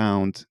concepts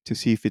around to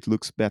see if it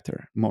looks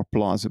better, more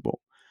plausible,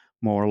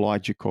 more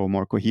logical,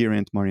 more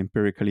coherent, more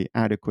empirically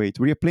adequate.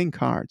 We are playing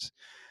cards.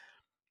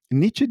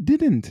 Nietzsche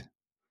didn't.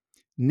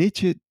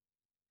 Nietzsche,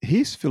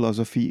 his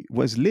philosophy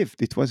was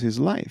lived. It was his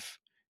life.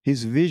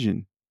 His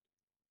vision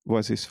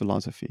was his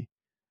philosophy,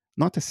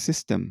 not a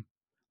system,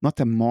 not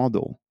a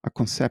model, a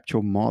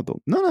conceptual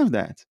model. None of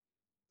that.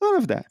 None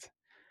of that.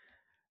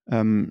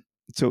 Um,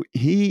 so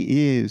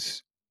he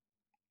is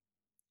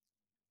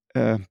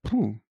uh,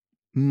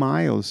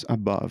 miles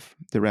above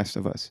the rest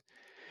of us.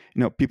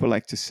 People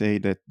like to say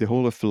that the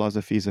whole of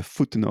philosophy is a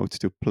footnote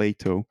to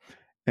Plato,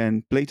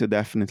 and Plato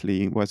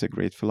definitely was a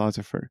great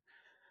philosopher.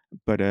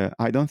 But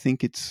I don't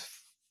think it's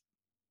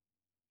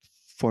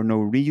for no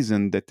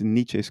reason that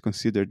Nietzsche is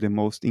considered the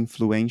most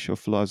influential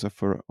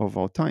philosopher of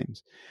all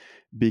times,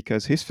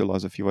 because his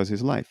philosophy was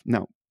his life.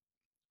 Now,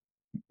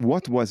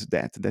 what was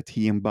that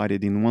he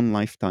embodied in one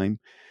lifetime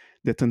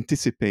that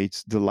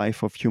anticipates the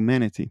life of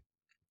humanity?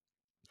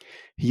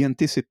 He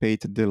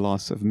anticipated the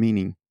loss of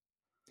meaning.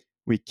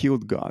 We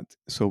killed God,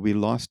 so we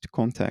lost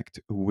contact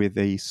with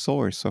a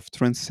source of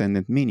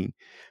transcendent meaning,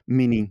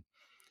 meaning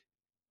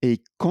a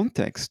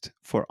context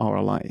for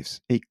our lives,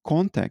 a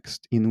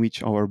context in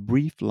which our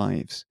brief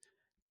lives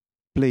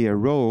play a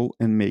role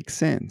and make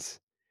sense,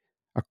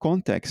 a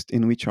context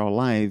in which our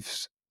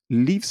lives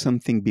leave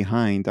something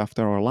behind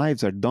after our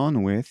lives are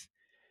done with.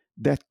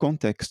 That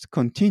context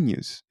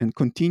continues and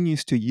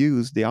continues to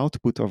use the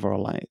output of our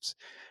lives,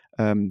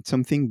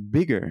 something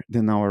bigger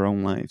than our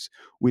own lives.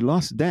 We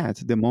lost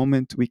that the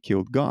moment we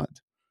killed God,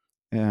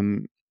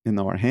 um, and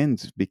our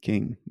hands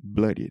became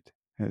bloodied,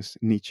 as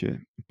Nietzsche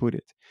put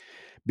it,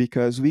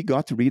 because we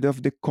got rid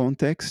of the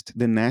context,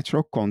 the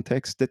natural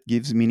context that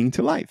gives meaning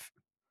to life.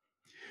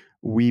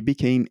 We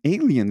became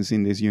aliens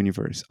in this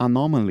universe,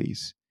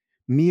 anomalies,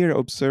 mere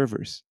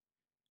observers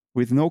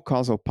with no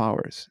causal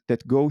powers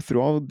that go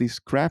through all this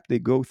crap they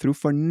go through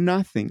for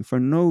nothing, for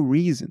no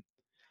reason.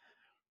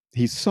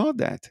 He saw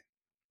that.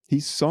 He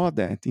saw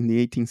that in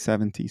the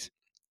 1870s.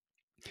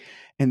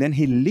 And then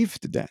he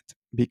lived that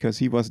because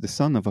he was the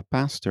son of a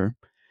pastor.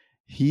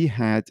 He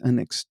had an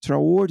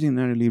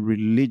extraordinarily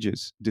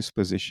religious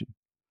disposition.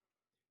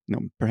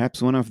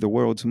 Perhaps one of the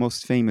world's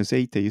most famous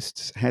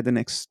atheists had an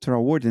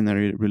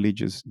extraordinary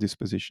religious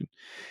disposition.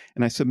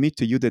 And I submit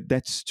to you that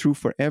that's true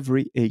for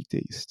every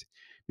atheist,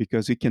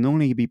 because you can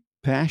only be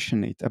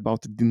passionate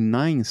about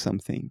denying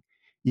something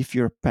if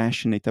you're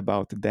passionate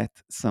about that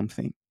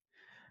something.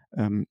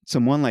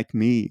 Someone like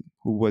me,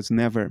 who was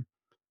never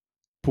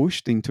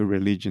pushed into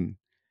religion,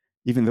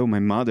 even though my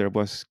mother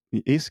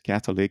is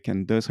Catholic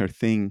and does her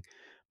thing,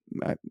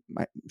 I,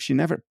 she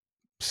never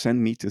sent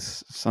me to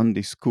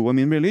Sunday school. I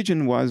mean,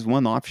 religion was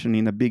one option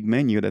in a big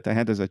menu that I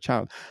had as a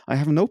child. I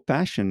have no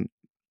passion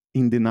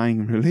in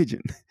denying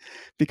religion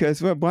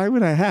because, well, why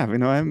would I have?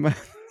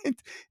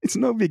 It's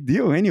no big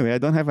deal anyway. I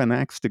don't have an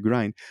axe to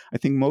grind. I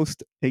think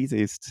most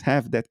atheists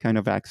have that kind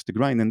of axe to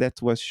grind, and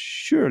that was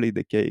surely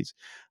the case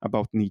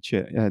about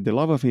Nietzsche. The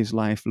love of his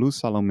life, Lou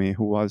Salome,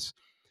 who was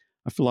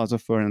a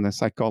philosopher and a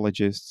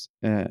psychologist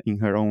in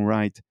her own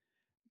right,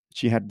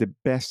 she had the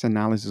best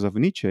analysis of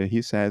Nietzsche.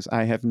 He says,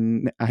 I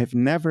have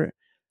never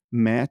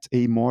met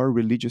a more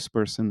religious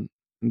person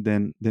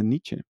than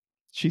Nietzsche."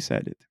 She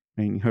said it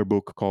in her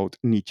book called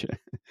Nietzsche.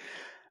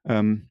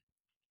 Um,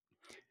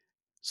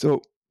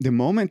 so the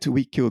moment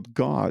we killed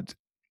God,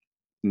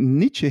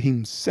 Nietzsche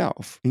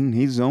himself, in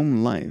his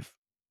own life,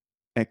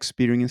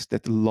 experienced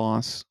that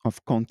loss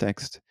of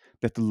context,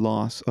 that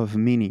loss of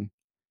meaning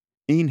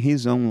in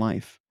his own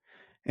life.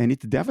 And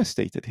it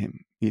devastated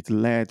him. It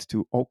led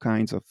to all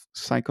kinds of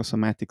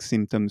psychosomatic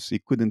symptoms. He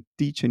couldn't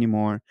teach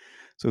anymore.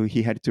 So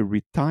he had to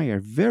retire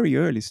very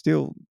early,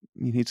 still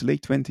in his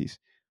late 20s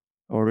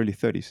or early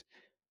 30s,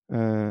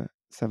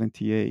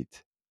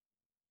 78.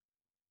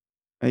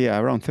 Yeah,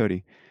 around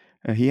 30.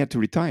 He had to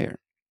retire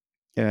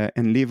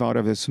and live out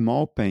of a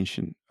small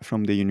pension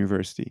from the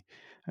university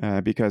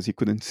because he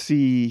couldn't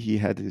see. He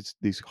had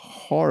these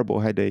horrible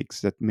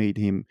headaches that made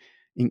him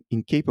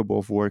incapable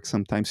of work,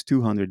 sometimes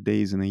 200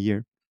 days in a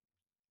year.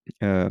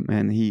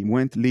 And he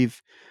went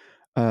live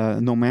a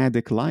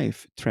nomadic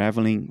life,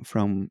 traveling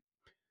from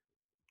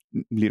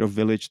little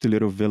village to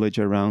little village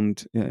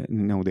around,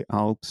 the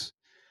Alps.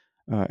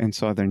 and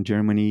southern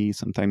Germany,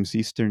 sometimes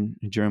eastern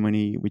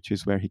Germany, which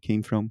is where he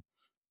came from.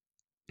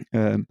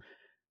 Um,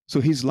 so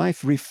his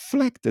life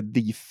reflected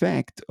the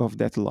effect of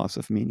that loss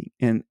of meaning.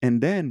 And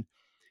then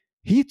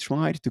he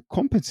tried to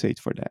compensate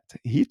for that.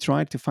 He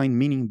tried to find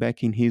meaning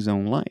back in his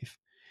own life.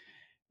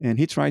 And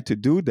he tried to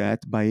do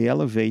that by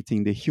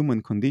elevating the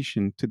human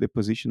condition to the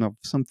position of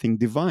something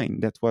divine.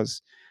 That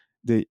was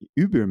the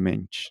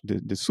Übermensch,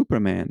 the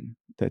Superman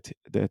that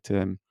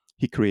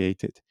he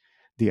created.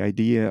 The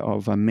idea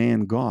of a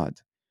man God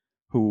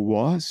who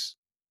was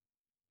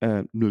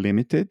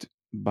limited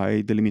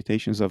by the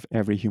limitations of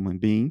every human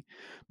being,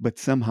 but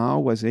somehow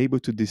was able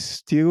to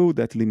distill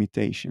that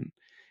limitation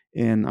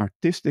and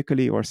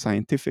artistically or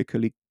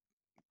scientifically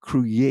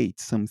create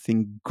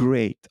something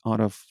great out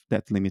of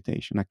that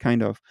limitation, a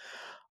kind of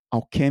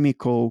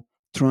alchemical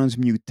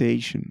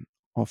transmutation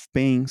of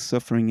pain,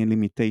 suffering, and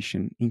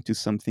limitation into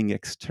something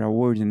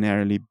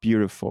extraordinarily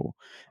beautiful,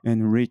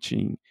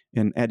 enriching,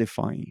 and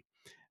edifying.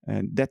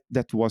 And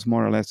that was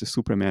more or less the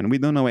Superman. We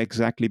don't know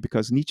exactly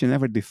because Nietzsche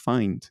never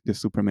defined the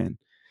Superman.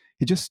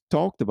 He just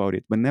talked about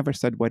it, but never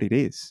said what it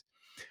is.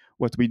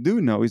 What we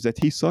do know is that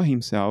he saw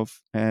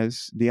himself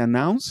as the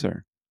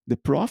announcer, the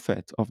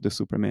prophet of the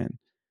Superman.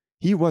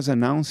 He was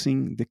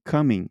announcing the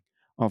coming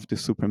of the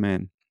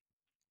Superman.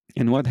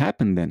 And what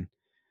happened then?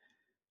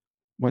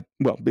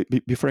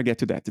 Before I get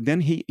to that,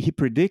 then he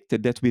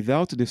predicted that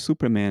without the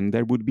Superman,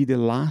 there would be the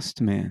last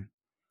man.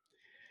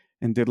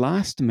 And the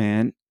last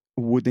man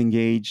would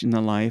engage in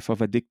a life of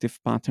addictive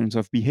patterns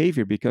of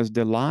behavior because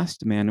the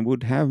last man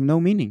would have no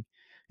meaning.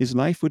 His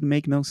life would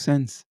make no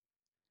sense.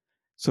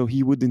 So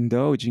he would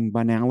indulge in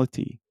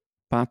banality,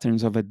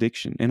 patterns of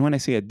addiction. And when I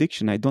say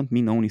addiction, I don't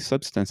mean only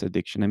substance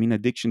addiction. I mean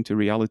addiction to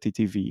reality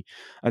TV,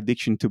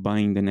 addiction to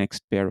buying the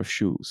next pair of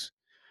shoes,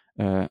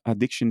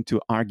 addiction to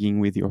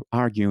arguing with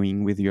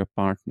your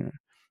partner.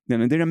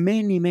 Then there are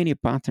many, many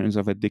patterns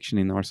of addiction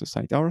in our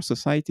society. Our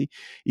society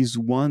is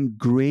one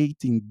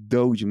great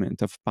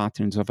indulgence of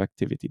patterns of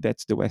activity.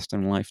 That's the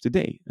Western life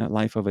today, a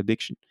life of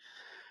addiction.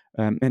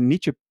 And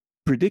Nietzsche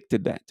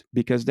predicted that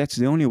because that's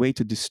the only way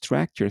to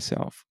distract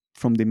yourself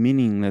from the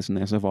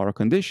meaninglessness of our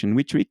condition,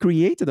 which we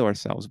created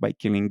ourselves by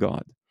killing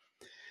God.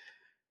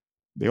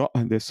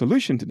 The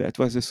solution to that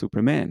was the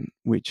Superman,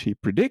 which he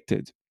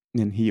predicted,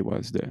 and he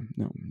was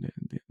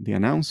the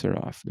announcer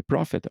of, the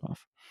prophet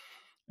of.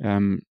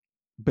 Um,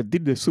 but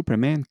did the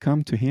Superman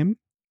come to him?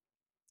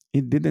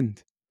 It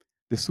didn't.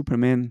 The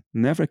Superman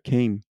never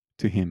came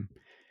to him.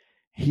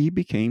 He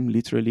became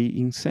literally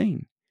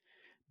insane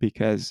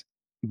because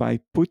by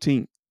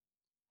putting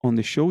on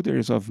the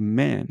shoulders of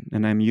man,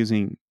 and I'm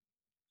using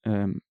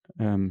um,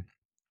 um,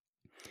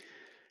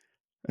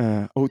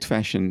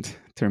 old-fashioned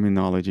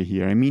terminology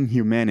here. I mean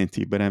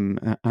humanity, but I'm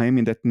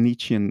in that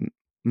Nietzschean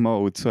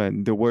mode, so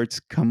the words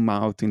come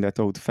out in that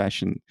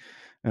old-fashioned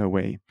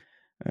way.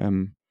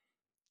 Um,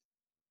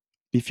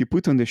 if you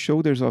put on the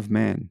shoulders of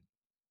man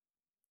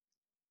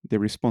the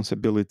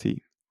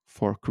responsibility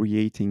for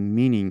creating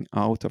meaning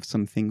out of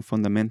something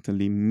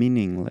fundamentally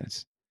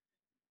meaningless,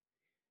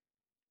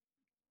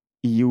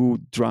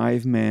 you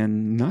drive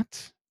man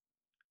nuts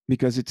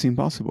because it's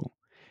impossible.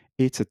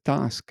 It's a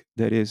task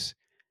that is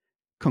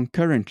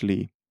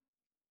concurrently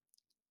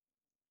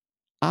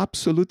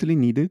absolutely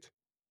needed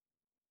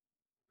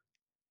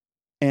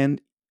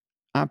and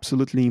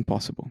absolutely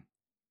impossible.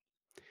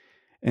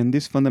 And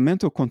this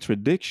fundamental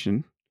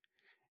contradiction,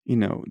 you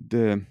know,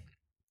 the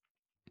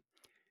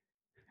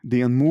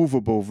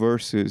unmovable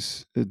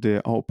versus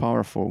the all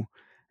powerful,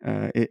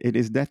 it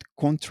is that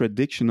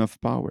contradiction of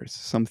powers,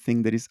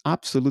 something that is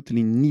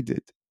absolutely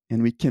needed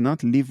and we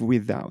cannot live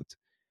without,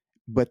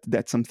 but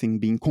that's something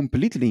being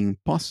completely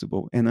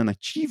impossible and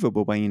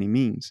unachievable by any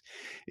means.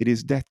 It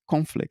is that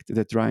conflict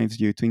that drives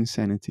you to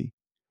insanity.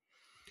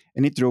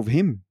 And it drove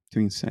him to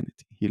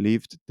insanity. He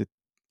lived the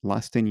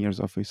last 10 years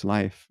of his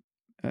life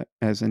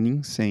as an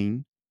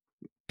insane,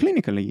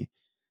 clinically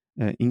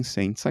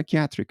insane,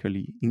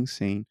 psychiatrically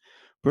insane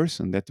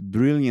person. That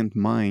brilliant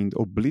mind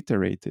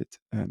obliterated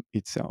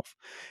itself.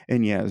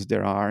 And yes,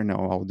 there are now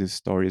all these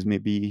stories.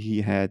 Maybe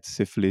he had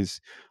syphilis.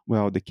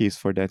 Well, the case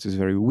for that is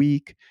very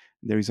weak.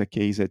 There is a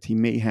case that he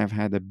may have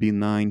had a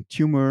benign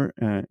tumor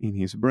in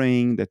his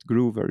brain that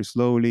grew very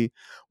slowly.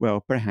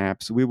 Well,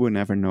 perhaps we will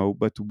never know.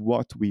 But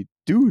what we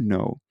do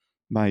know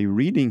by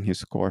reading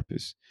his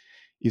corpus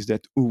is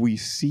that we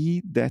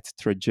see that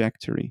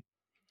trajectory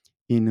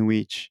in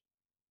which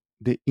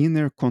the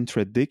inner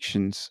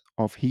contradictions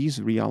of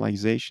his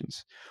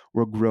realizations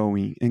were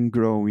growing and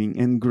growing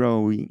and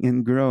growing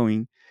and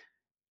growing.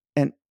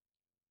 And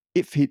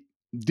if he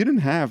didn't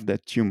have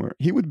that tumor,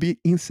 he would be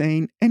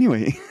insane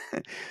anyway,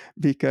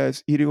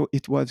 because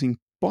it was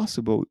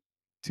impossible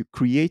to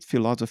create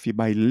philosophy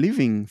by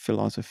living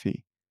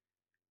philosophy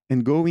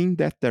and go in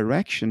that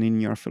direction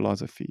in your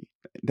philosophy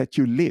that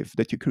you live,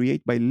 that you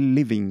create by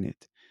living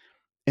it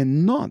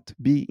and not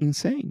be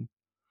insane.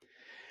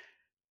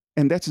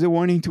 And that's the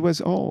warning to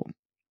us all.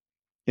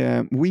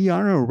 We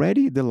are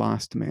already the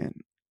last man.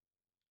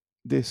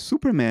 The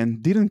Superman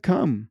didn't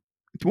come.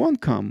 It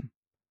won't come.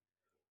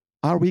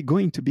 Are we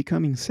going to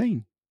become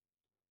insane?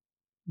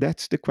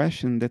 That's the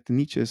question that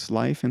Nietzsche's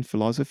life and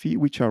philosophy,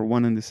 which are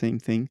one and the same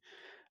thing,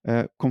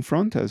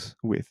 confront us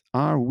with.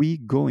 Are we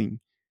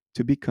going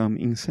to become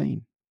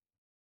insane?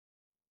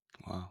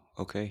 Wow.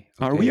 Okay.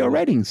 Are Okay. we Well,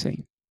 already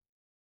insane?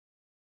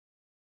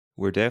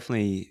 we're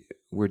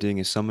doing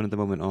a summit at the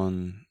moment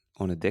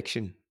on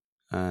addiction,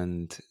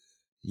 and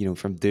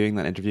from doing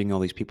that, interviewing all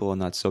these people on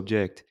that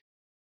subject,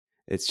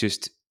 it's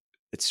just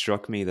it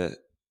struck me that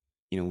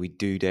we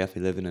do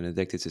definitely live in an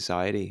addicted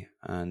society,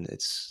 and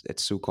it's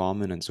so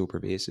common and so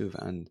pervasive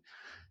and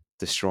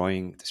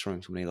destroying so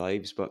many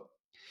lives. But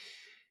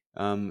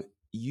um,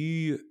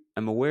 you,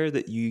 I'm aware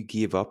that you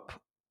gave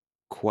up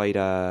quite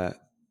a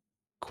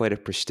quite a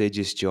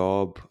prestigious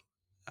job,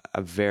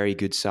 a very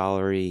good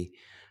salary,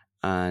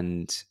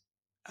 and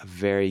a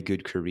very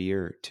good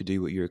career to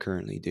do what you're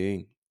currently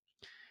doing.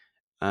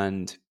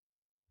 And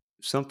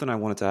something I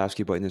wanted to ask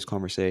you about in this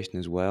conversation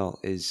as well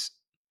is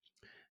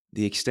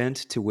the extent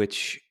to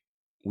which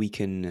we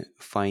can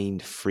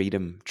find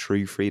freedom,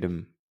 true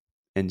freedom,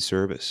 in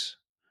service.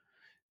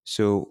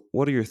 So,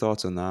 what are your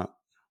thoughts on that?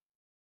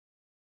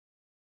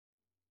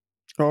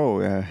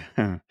 Oh,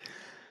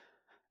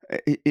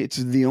 it's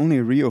the only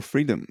real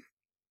freedom.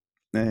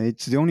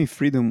 It's the only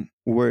freedom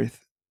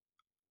worth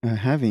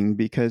having,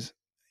 because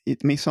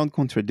it may sound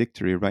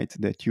contradictory, right?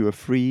 That you are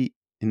free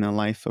in a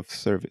life of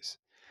service.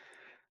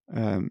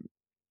 Um,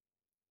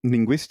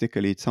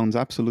 Linguistically, it sounds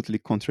absolutely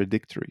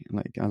contradictory.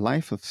 Like, a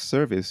life of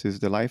service is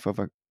the life of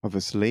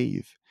a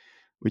slave,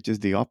 which is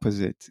the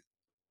opposite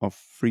of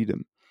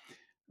freedom.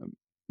 Um,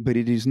 But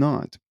it is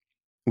not.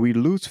 We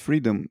lose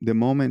freedom the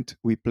moment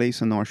we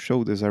place on our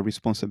shoulders a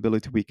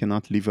responsibility we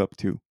cannot live up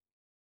to.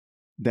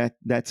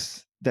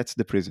 That's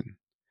the prison.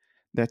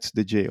 That's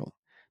the jail.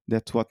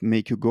 That's what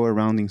make you go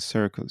around in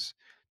circles,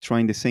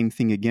 trying the same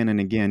thing again and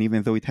again,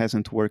 even though it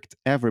hasn't worked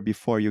ever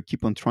before. You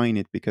keep on trying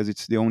it because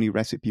it's the only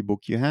recipe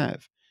book you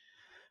have.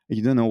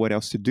 You don't know what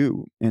else to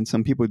do. And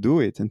some people do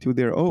it until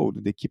they're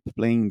old. They keep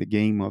playing the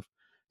game of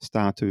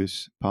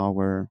status,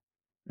 power,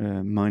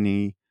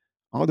 money,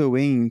 all the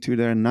way into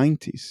their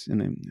 90s.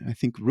 And I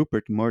think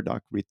Rupert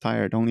Murdoch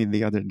retired only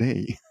the other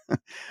day.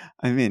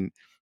 I mean,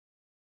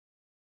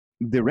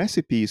 the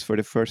recipes for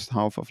the first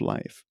half of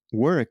life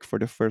work for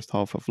the first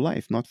half of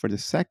life, not for the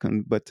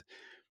second, but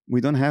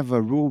we don't have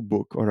a rule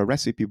book or a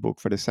recipe book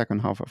for the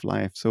second half of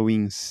life. So we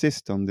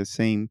insist on the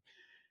same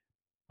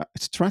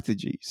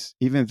strategies,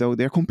 even though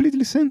they're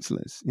completely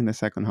senseless in the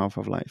second half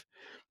of life.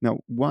 Now,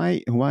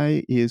 why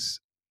is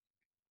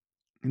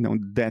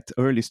that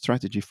early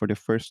strategy for the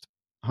first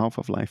half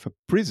of life a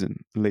prison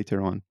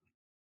later on?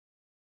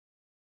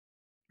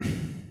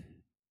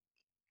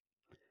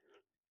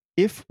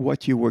 If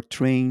what you were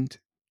trained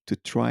to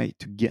try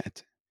to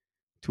get,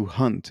 to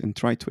hunt and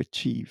try to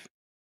achieve,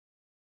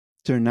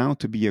 turn out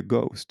to be a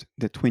ghost,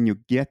 that when you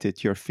get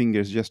it, your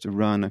fingers just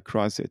run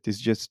across it, it's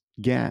just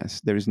gas,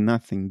 there is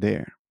nothing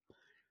there,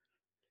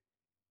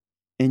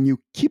 and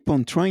you keep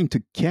on trying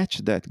to catch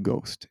that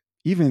ghost,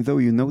 even though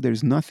you know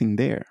there's nothing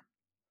there,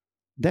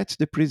 that's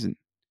the prison.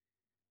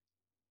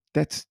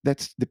 That's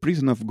the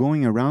prison of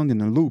going around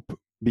in a loop,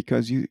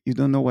 because you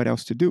don't know what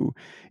else to do.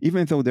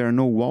 Even though there are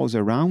no walls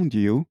around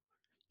you,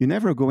 you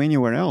never go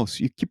anywhere else.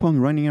 You keep on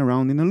running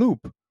around in a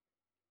loop.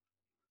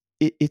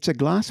 It's a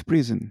glass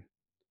prison.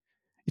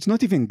 It's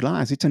not even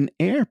glass, it's an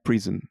air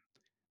prison.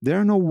 There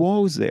are no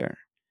walls there.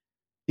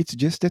 It's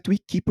just that we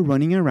keep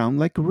running around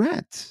like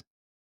rats.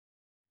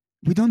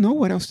 We don't know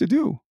what else to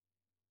do.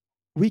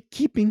 We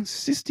keep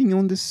insisting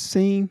on the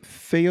same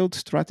failed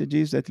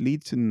strategies that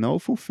lead to no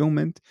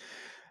fulfillment,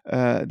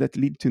 that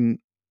lead to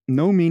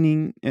no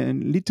meaning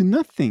and lead to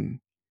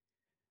nothing.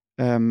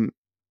 Um,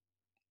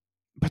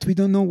 but we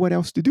don't know what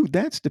else to do.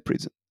 That's the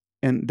prison.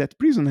 And that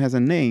prison has a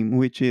name,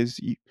 which is,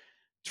 you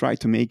try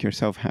to make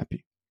yourself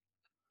happy.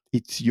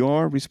 It's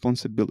your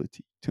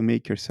responsibility to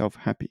make yourself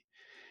happy.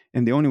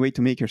 And the only way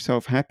to make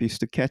yourself happy is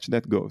to catch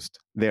that ghost.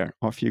 There,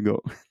 off you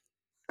go.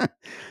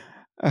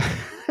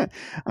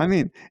 I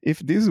mean, if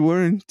this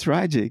weren't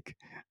tragic,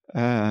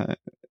 uh,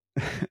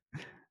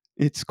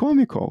 it's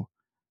comical.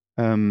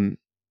 Um,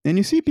 and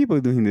you see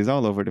people doing this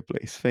all over the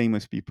place,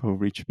 famous people,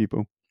 rich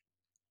people.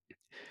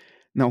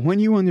 Now, when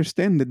you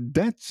understand that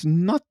that's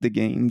not the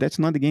game, that's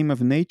not the game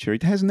of nature,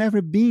 it has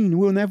never been,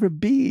 will never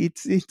be,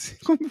 it's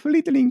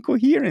completely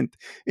incoherent,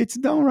 it's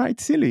downright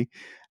silly.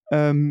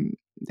 Um,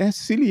 as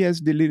silly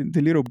as the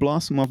little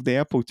blossom of the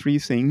apple tree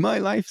saying, "My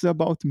life's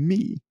about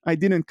me. I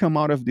didn't come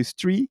out of this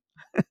tree."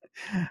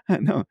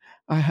 No,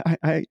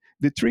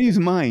 the tree is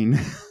mine.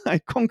 I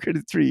conquered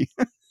the tree.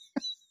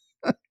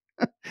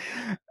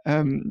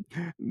 um,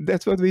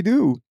 that's what we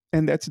do.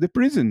 And that's the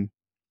prison,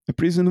 a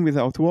prison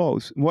without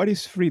walls. What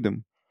is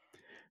freedom?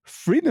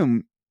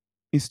 Freedom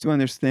is to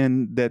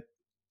understand that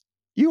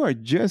you are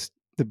just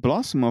the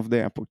blossom of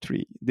the apple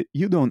tree. That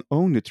you don't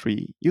own the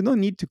tree. You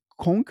don't need to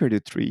conquer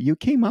the tree. You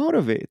came out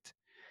of it.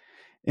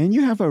 And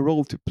you have a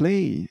role to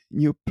play.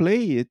 You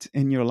play it,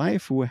 and your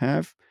life will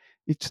have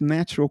its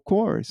natural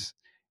course,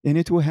 and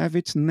it will have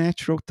its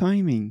natural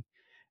timing.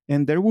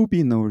 and there will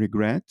be no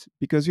regret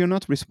because you're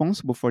not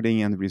responsible for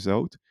the end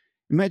result.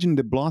 Imagine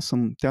the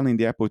blossom telling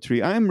the apple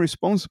tree, I am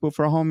responsible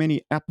for how many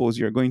apples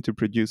you're going to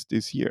produce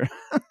this year.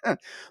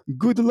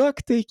 Good luck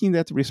taking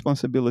that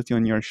responsibility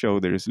on your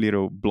shoulders,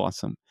 little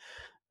blossom.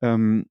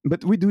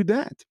 But we do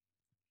that.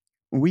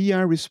 We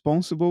are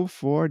responsible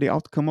for the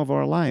outcome of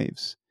our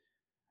lives,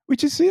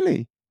 which is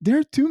silly. There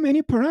are too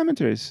many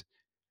parameters,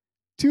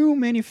 too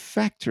many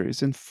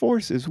factors and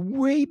forces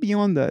way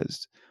beyond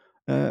us,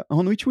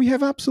 on which we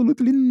have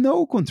absolutely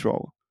no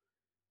control.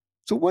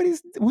 So what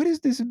is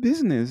this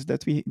business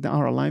that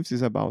our lives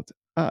is about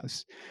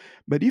us?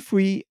 But if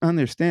we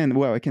understand,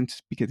 well, I can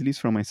speak at least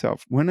for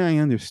myself. When I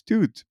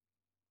understood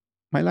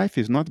my life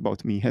is not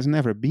about me, has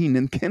never been,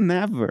 and can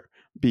never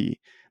be.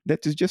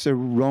 That is just a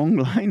wrong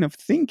line of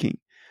thinking,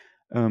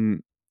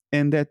 um,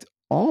 and that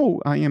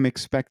all I am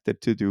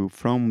expected to do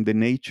from the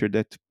nature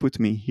that put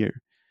me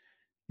here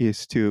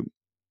is to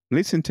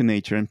listen to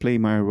nature and play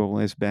my role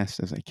as best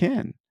as I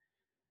can.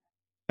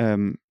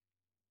 Um,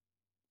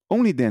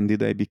 Only then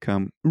did I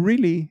become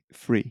really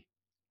free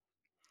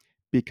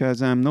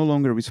because I'm no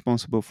longer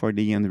responsible for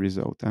the end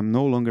result. I'm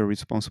no longer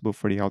responsible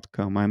for the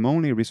outcome. I'm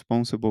only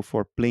responsible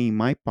for playing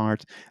my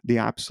part the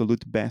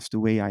absolute best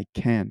way I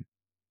can,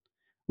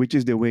 which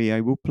is the way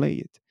I will play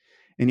it.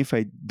 And if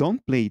I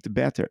don't play it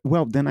better,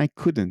 well, then I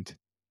couldn't.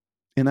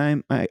 And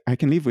I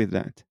can live with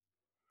that.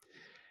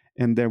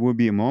 And there will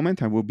be a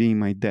moment I will be in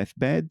my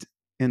deathbed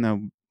and I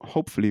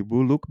hopefully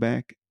will look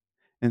back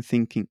and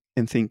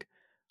think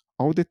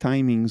all the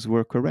timings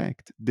were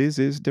correct. This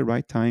is the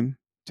right time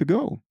to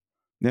go.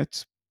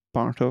 That's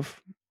part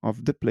of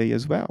the play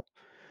as well.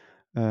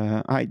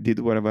 I did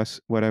what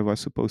I was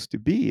supposed to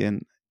be,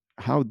 and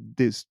how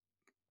this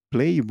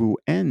play will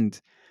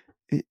end.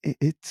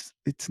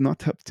 It's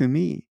not up to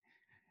me.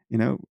 You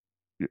know,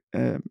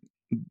 uh,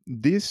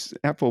 this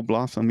apple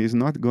blossom is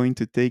not going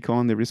to take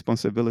on the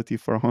responsibility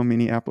for how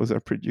many apples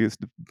are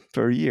produced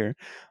per year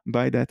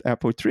by that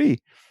apple tree.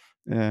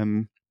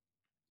 Um,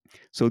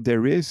 So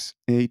there is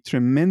a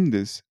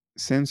tremendous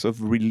sense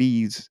of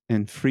release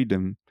and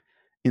freedom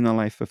in a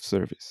life of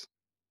service.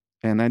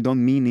 And I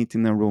don't mean it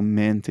in a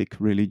romantic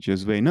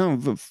religious way. No,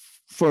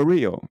 for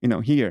real,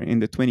 here in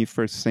the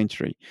 21st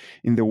century,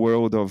 in the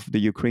world of the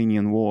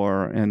Ukrainian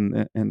war and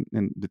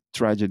the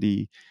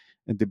tragedy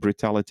and the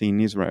brutality in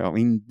Israel,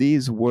 in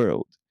this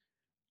world,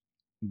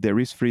 there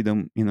is freedom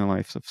in a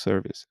life of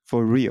service.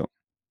 For real,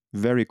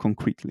 very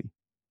concretely.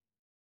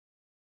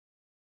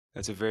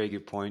 That's a very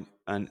good point.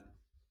 And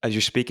as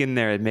you're speaking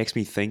there, it makes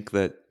me think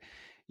that,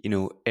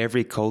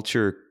 every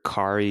culture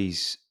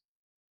carries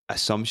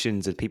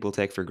assumptions that people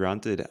take for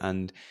granted.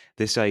 And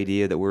this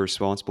idea that we're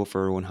responsible for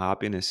our own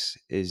happiness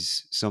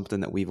is something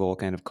that we've all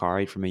kind of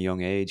carried from a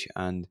young age.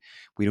 And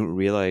we don't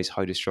realize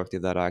how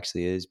destructive that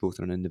actually is, both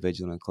on an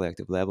individual and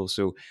collective level.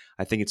 So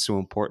I think it's so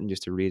important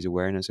just to raise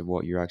awareness of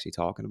what you're actually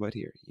talking about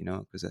here,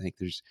 because I think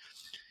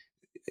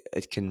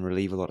it can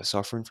relieve a lot of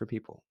suffering for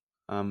people.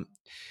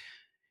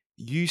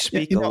 You Yeah,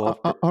 speak a lot.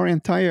 our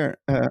entire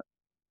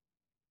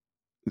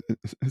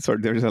sorry,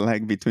 there's a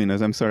lag between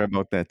us. I'm sorry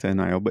about that,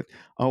 Niall. But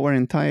our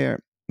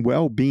entire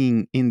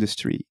well-being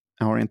industry,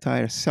 our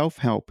entire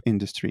self-help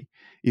industry,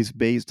 is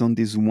based on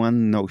this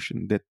one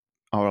notion that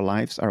our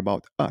lives are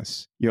about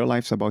us. Your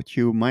life's about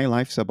you. My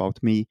life's about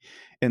me,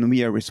 and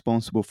we are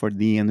responsible for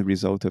the end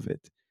result of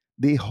it.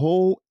 The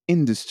whole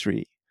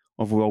industry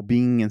of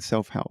well-being and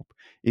self-help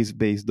is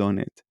based on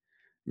it.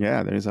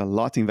 Yeah, there's a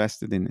lot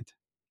invested in it.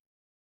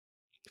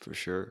 For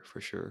sure,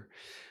 for sure.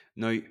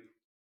 Now,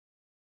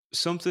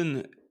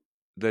 something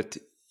that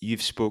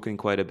you've spoken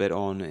quite a bit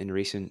on in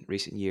recent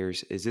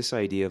years is this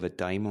idea of a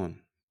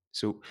daimon.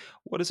 So,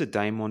 what is a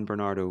daimon,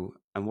 Bernardo,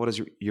 and what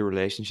is your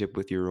relationship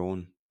with your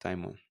own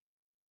daimon?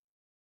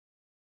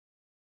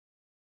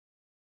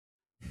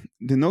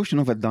 The notion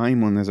of a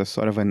daimon as a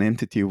sort of an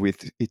entity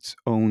with its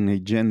own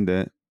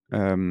agenda,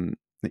 um,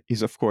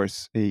 is, of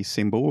course, a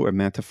symbol, a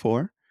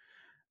metaphor,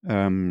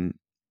 um,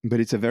 but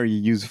it's a very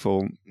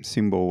useful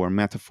symbol or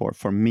metaphor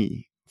for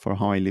me, for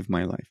how I live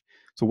my life.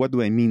 So, what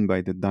do I mean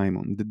by the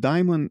daimon? The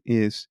daimon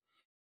is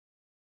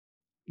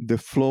the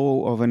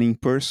flow of an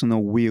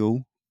impersonal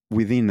will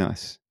within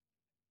us.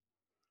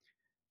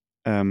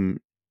 Um,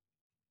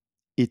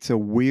 it's a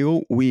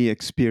will we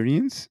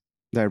experience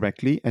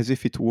directly as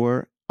if it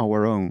were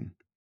our own,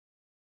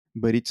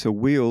 but it's a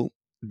will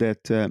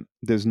that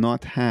does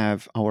not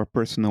have our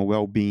personal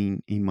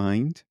well-being in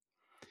mind,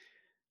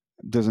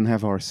 doesn't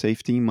have our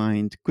safety in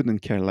mind, couldn't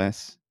care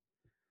less.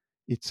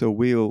 It's a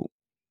will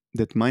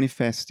that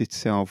manifests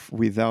itself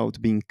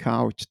without being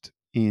couched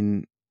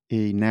in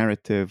a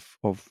narrative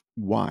of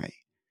why.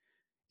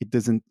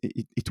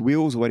 It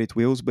wills what it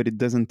wills, but it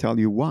doesn't tell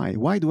you why.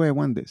 Why do I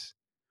want this?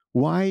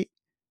 Why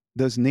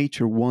does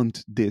nature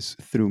want this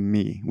through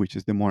me, which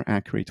is the more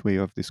accurate way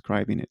of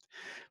describing it?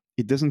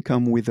 It doesn't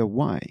come with a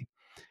why.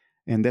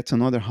 And that's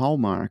another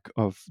hallmark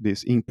of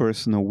this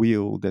impersonal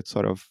will that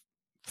sort of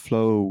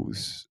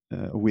flows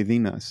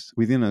within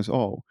us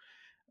all.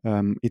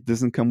 It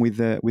doesn't come with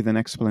an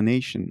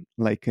explanation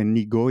like an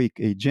egoic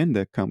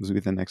agenda comes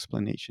with an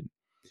explanation.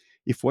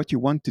 If what you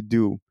want to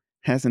do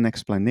has an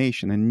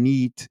explanation, a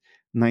neat,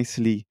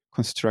 nicely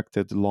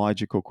constructed,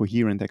 logical,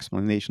 coherent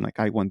explanation, like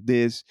I want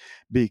this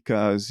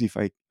because if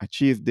I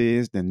achieve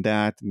this, then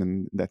that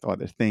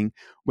other thing.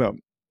 Well,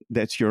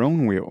 that's your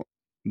own will.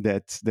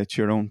 That's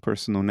your own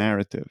personal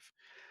narrative.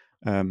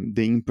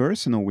 The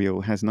impersonal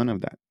will has none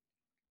of that.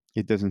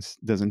 It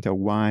doesn't tell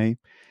why.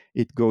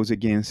 It goes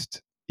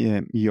against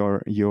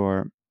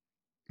your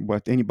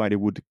what anybody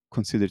would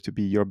consider to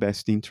be your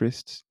best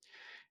interests.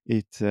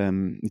 It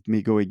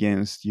may go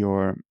against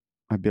your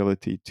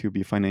ability to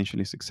be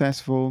financially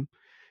successful.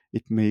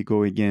 It may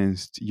go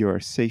against your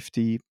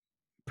safety,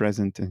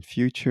 present and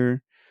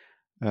future.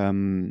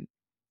 Um,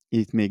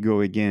 it may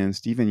go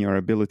against even your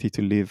ability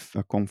to live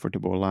a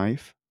comfortable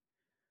life.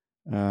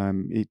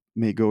 It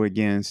may go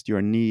against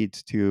your need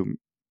to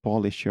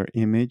polish your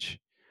image,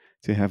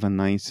 to have a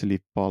nicely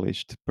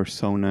polished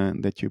persona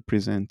that you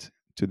present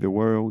to the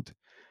world.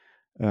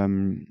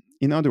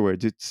 In other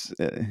words, it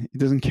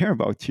doesn't care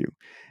about you,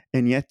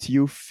 and yet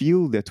you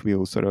feel that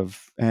will sort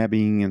of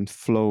ebbing and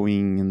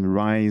flowing and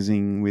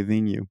rising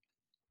within you.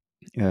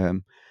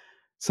 Um,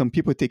 some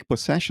people take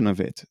possession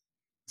of it.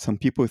 Some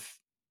people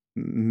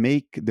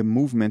make the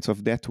movements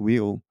of that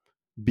will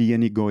be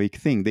an egoic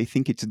thing. They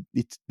think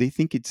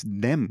it's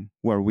them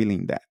who are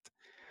willing that,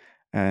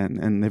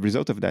 and the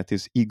result of that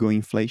is ego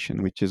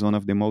inflation, which is one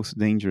of the most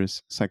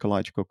dangerous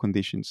psychological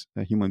conditions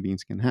that human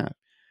beings can have.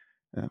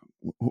 Uh,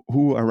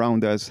 who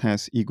around us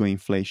has ego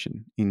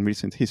inflation in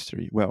recent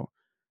history? Well,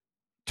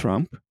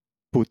 Trump,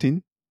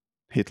 Putin,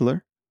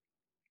 Hitler.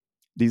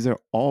 These are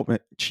all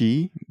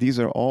Xi. These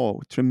are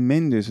all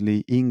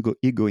tremendously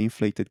ego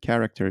inflated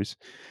characters.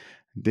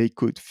 They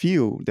could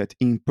feel that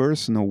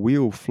impersonal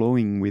will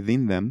flowing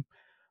within them,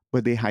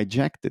 but they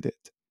hijacked it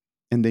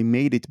and they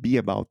made it be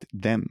about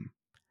them.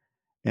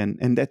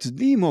 And that's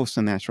the most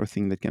unnatural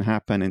thing that can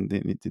happen, and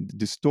it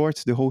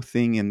distorts the whole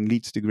thing and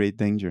leads to great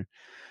danger.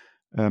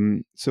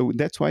 So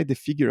that's why the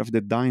figure of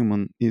the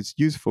daimon is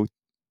useful,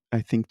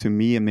 I think, to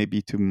me and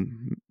maybe to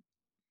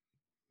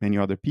many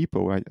other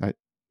people. I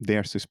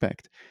dare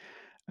suspect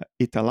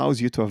it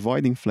allows you to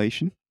avoid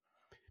inflation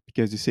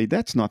because you say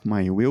that's not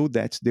my will,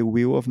 that's the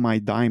will of my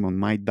daimon.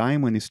 My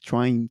daimon is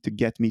trying to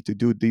get me to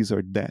do this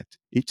or that.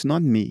 It's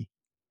not me.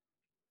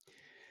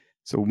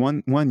 So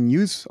one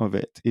use of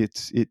it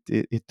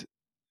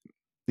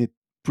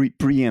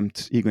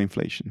preempts ego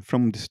inflation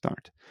from the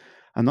start.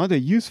 Another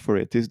use for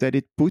it is that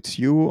it puts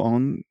you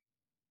on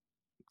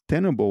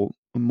tenable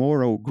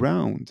moral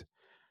ground,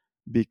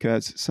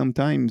 because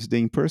sometimes the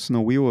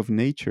impersonal will of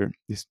nature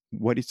is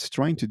what it's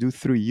trying to do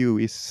through you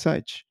is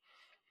such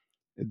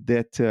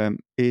that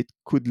it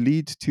could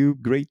lead to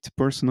great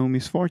personal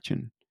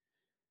misfortune.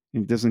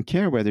 It doesn't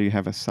care whether you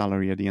have a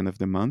salary at the end of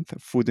the month,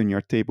 food on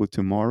your table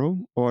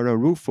tomorrow, or a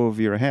roof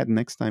over your head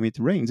next time it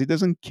rains. It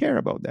doesn't care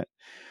about that.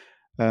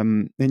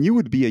 And you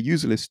would be a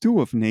useless tool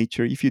of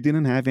nature if you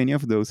didn't have any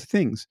of those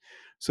things.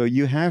 So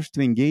you have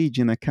to engage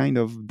in a kind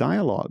of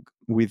dialogue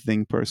with the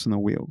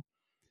impersonal will,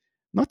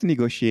 not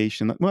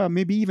negotiation, well,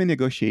 maybe even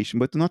negotiation,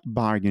 but not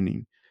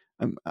bargaining,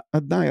 a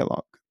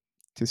dialogue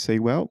to say,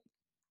 well,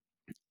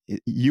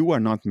 you are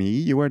not me,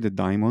 you are the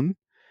daimon,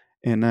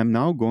 and I'm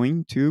now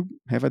going to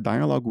have a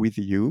dialogue with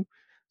you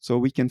so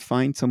we can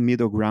find some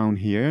middle ground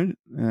here,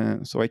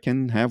 so I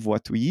can have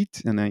what to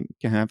eat and I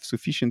can have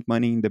sufficient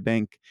money in the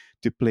bank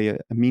to play a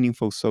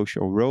meaningful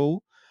social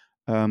role.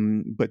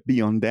 But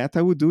beyond that,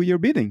 I will do your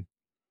bidding.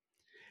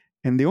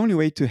 And the only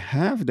way to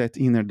have that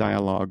inner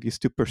dialogue is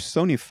to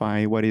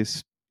personify what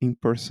is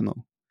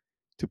impersonal,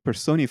 to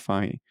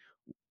personify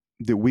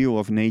the will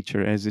of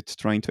nature as it's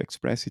trying to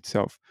express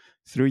itself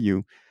through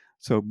you.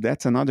 So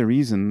that's another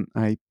reason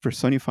I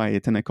personify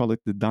it and I call it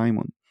the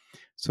daimon.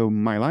 So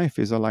my life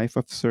is a life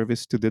of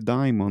service to the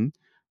daimon,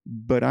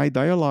 but I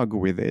dialogue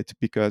with it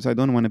because I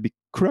don't want to be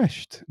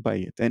crushed by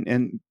it.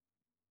 And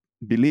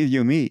believe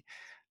you me,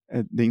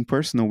 the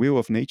impersonal will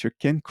of nature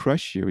can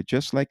crush you,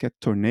 just like a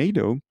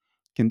tornado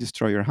can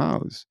destroy your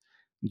house,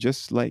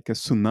 just like a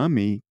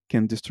tsunami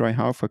can destroy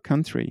half a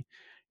country.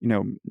 You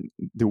know,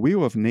 the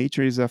will of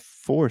nature is a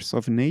force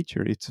of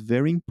nature. It's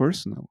very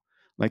impersonal,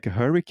 like a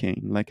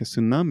hurricane, like a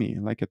tsunami,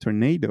 like a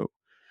tornado,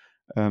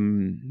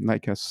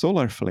 like a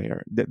solar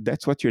flare.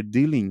 That's what you're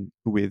dealing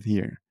with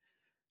here.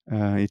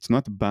 It's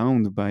not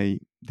bound by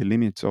the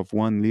limits of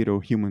one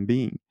little human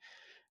being.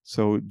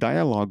 So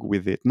dialogue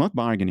with it, not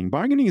bargaining.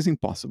 Bargaining is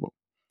impossible,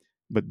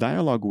 but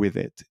dialogue with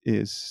it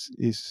is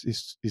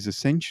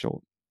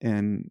essential.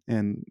 And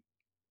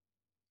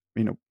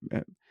you know,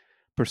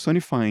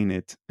 personifying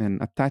it and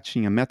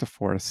attaching a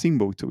metaphor, a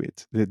symbol to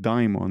it, the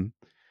daimon,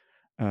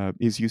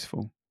 is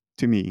useful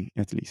to me,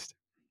 at least.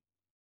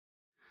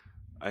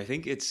 I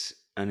think it's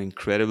an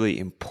incredibly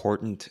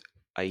important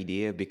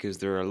idea because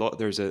there are a lot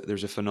there's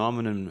a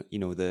phenomenon,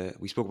 the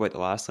we spoke about the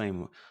last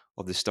time,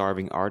 of the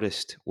starving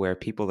artist, where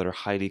people that are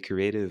highly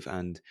creative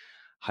and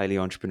highly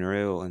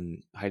entrepreneurial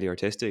and highly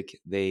artistic,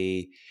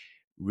 they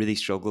really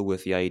struggle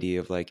with the idea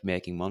of like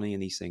making money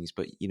and these things.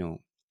 But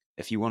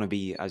if you want to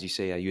be, as you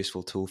say, a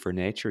useful tool for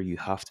nature, you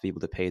have to be able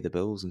to pay the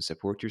bills and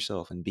support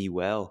yourself and be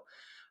well.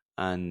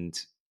 And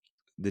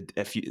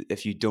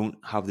if you don't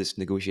have this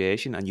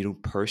negotiation and you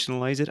don't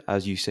personalize it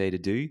as you say to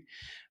do,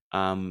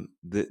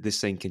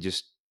 this thing can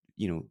just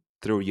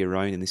throw you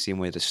around in the same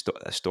way that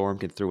a storm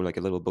can throw like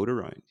a little boat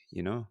around.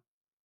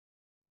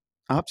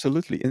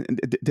 Absolutely.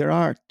 And there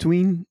are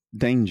twin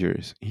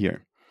dangers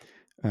here.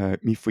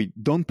 If we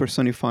don't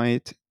personify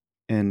it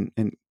and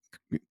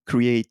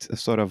create a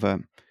sort of a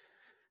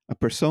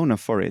persona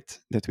for it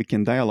that we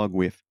can dialogue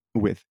with,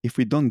 if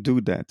we don't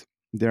do that,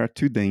 there are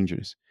two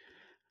dangers.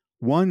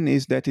 One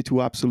is that it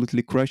will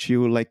absolutely crush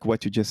you, like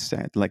what you just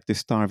said, like the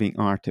starving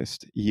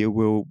artist. You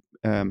will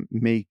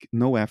make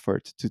no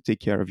effort to take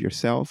care of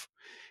yourself.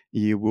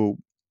 You will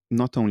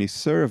not only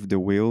serve the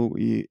will,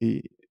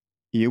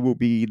 you will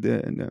be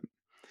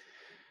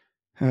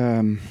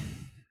um,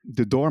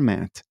 the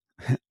doormat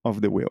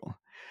of the will,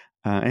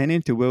 and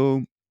it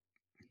will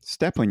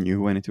step on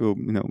you, and it will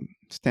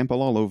stamp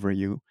all over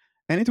you,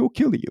 and it will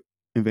kill you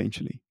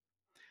eventually.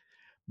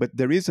 But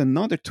there is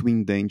another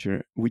twin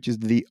danger, which is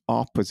the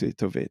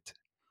opposite of it.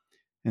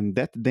 And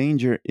that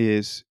danger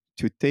is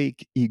to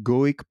take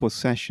egoic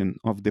possession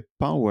of the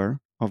power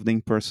of the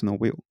impersonal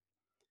will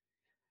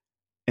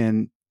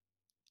and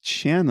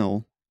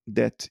channel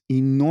that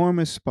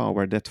enormous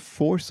power, that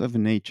force of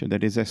nature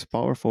that is as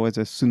powerful as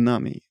a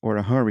tsunami or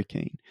a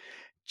hurricane,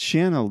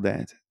 channel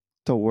that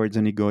towards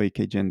an egoic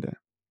agenda.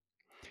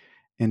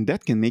 And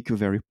that can make you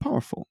very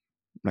powerful,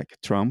 like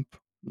a Trump,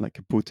 like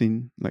a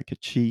Putin, like a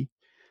Xi.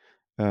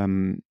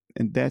 And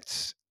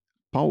that's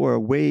power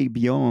way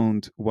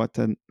beyond what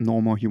a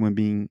normal human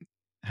being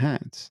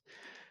has.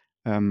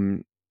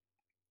 Um,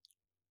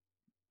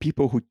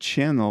 People who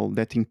channel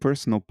that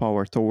impersonal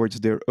power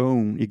towards their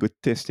own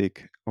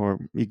egotistic or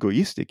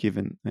egoistic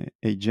even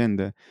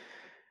agenda,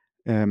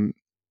 um,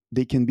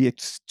 they can be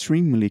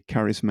extremely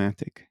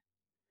charismatic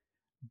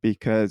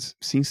because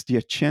since they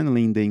are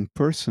channeling the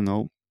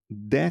impersonal,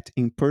 that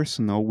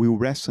impersonal will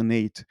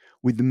resonate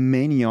with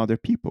many other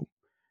people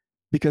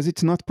because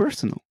it's not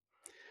personal.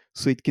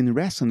 So it can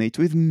resonate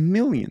with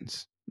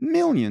millions,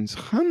 millions,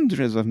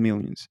 hundreds of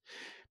millions,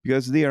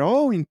 because they are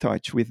all in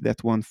touch with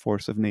that one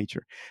force of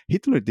nature.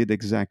 Hitler did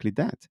exactly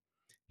that.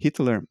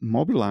 Hitler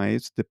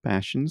mobilized the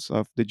passions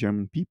of the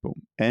German people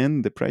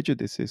and the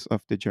prejudices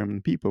of the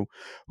German people,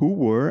 who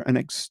were an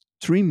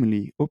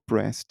extremely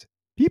oppressed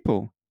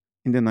people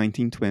in the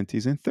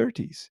 1920s and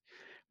 30s.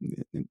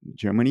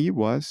 Germany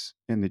was,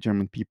 and the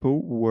German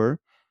people were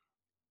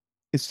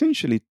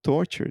essentially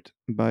tortured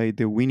by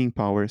the winning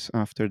powers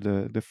after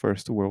the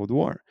First World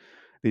War.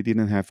 They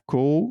didn't have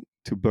coal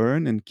to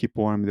burn and keep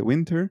warm in the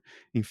winter.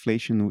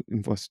 Inflation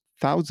was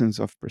thousands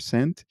of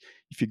percent.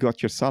 If you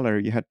got your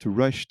salary, you had to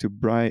rush to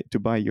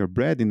buy your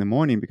bread in the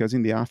morning because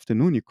in the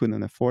afternoon you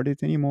couldn't afford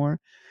it anymore.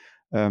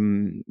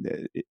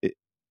 It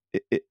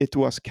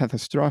was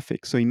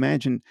catastrophic. So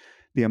imagine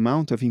the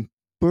amount of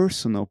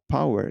impersonal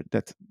power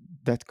that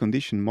that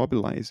condition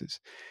mobilizes.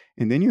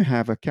 And then you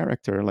have a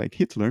character like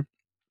Hitler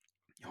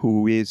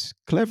who is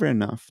clever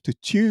enough to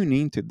tune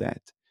into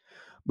that.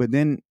 But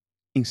then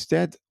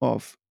instead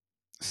of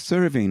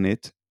serving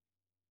it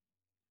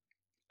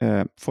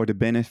for the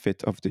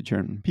benefit of the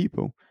German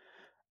people,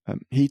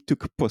 he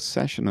took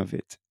possession of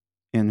it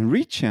and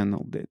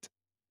rechanneled it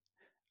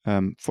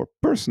for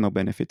personal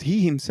benefit.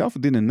 He himself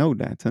didn't know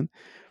that. And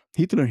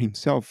Hitler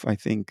himself, I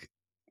think,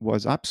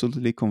 was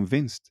absolutely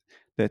convinced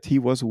that he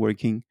was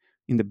working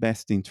in the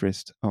best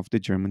interest of the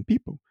German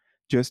people,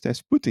 just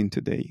as Putin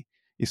today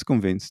is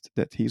convinced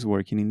that he's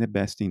working in the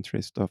best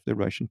interest of the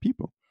Russian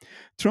people.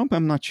 Trump,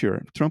 I'm not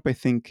sure. Trump, I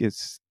think,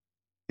 is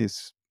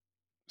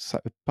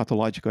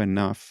pathological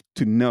enough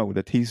to know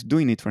that he's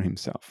doing it for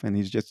himself and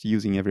he's just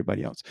using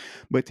everybody else.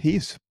 But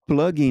he's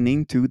plugging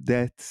into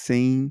that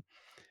same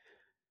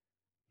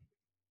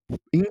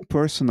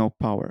impersonal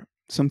power.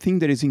 Something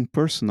that is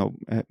impersonal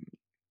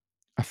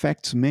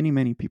affects many,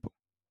 many people.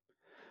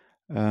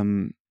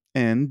 Um,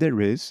 and there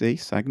is a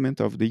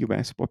segment of the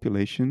US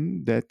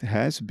population that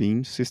has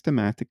been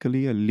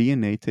systematically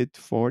alienated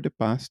for the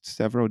past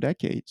several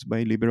decades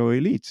by liberal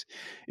elites.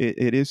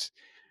 It is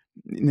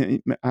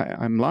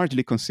I'm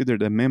largely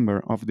considered a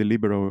member of the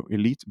liberal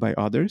elite by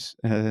others,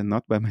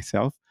 not by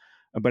myself.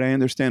 But I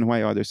understand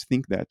why others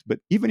think that. But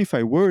even if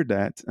I were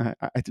that,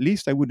 at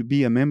least I would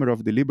be a member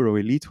of the liberal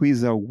elite who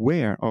is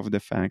aware of the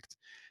fact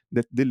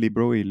that the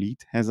liberal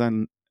elite has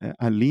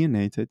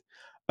alienated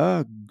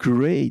a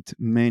great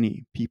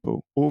many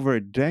people over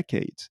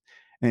decades.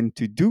 And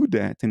to do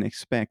that and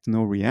expect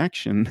no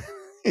reaction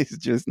is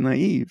just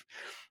naive.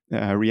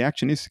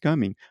 Reaction is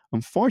coming.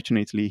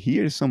 Unfortunately,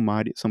 here is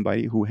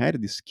somebody who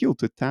had the skill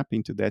to tap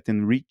into that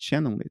and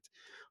rechannel it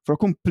for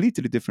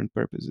completely different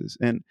purposes.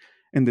 And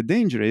the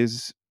danger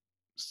is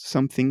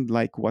something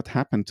like what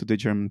happened to the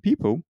German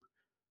people,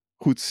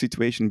 whose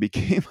situation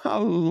became a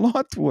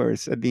lot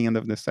worse at the end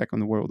of the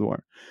Second World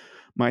War,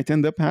 might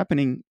end up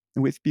happening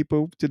with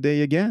people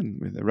today again,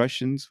 with the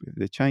Russians, with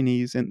the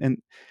Chinese,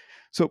 and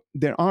so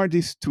there are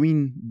these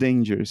twin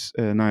dangers,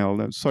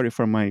 Niall. Sorry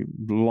for my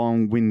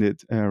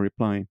long-winded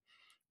reply.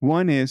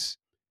 One is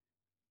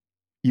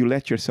you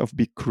let yourself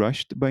be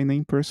crushed by an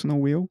impersonal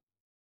will,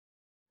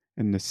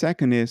 And the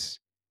second is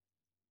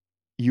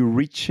you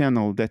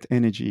rechannel that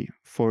energy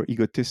for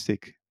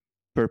egotistic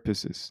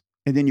purposes,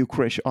 and then you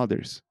crush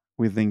others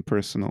with the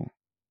impersonal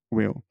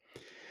will.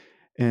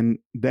 And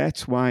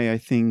that's why I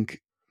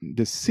think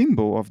the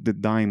symbol of the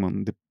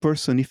daimon, the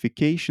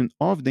personification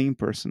of the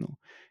impersonal,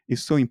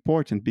 is so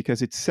important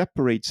because it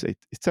separates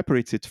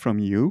it from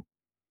you,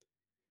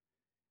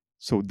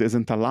 so it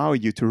doesn't allow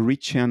you to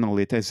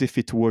rechannel it as if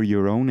it were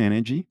your own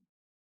energy.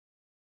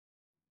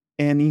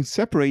 And in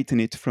separating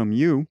it from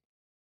you,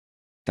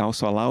 it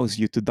also allows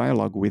you to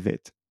dialogue with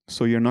it,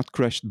 so you're not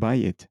crushed by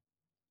it.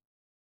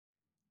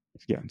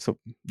 Yeah, so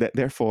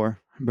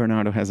therefore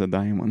Bernardo has a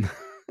daimon.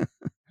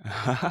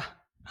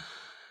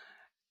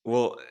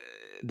 Well,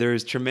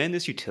 there's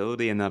tremendous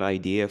utility in that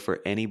idea for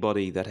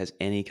anybody that has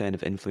any kind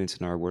of influence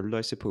in our world,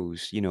 I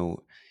suppose.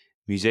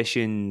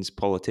 Musicians,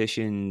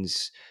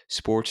 politicians,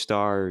 sports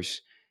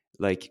stars,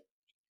 like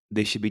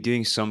they should be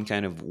doing some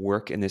kind of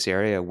work in this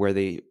area where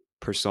they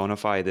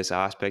personify this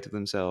aspect of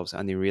themselves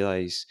and they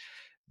realize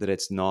that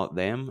it's not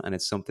them and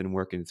it's something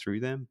working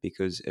through them.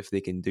 Because if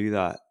they can do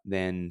that,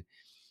 then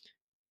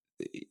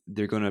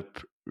they're going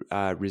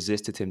to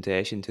resist the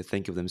temptation to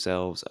think of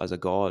themselves as a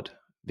god.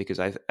 Because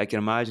I can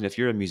imagine if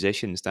you're a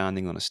musician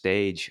standing on a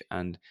stage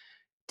and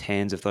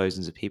tens of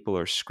thousands of people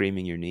are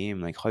screaming your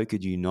name, like how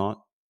could you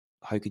not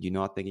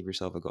think of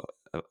yourself a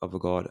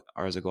god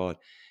or as a god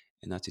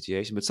in that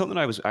situation? But something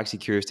I was actually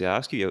curious to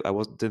ask you,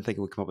 didn't think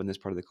it would come up in this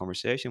part of the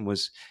conversation,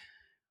 was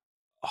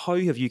how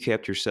have you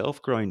kept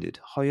yourself grounded?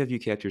 How have you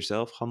kept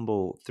yourself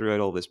humble throughout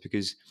all this?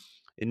 Because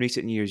in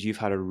recent years, you've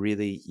had a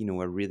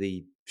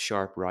really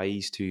sharp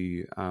rise to,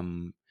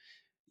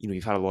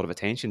 you've had a lot of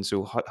attention.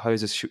 So how is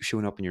this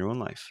showing up in your own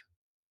life?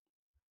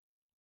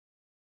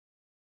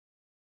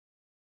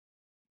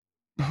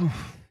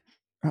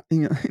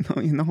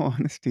 In all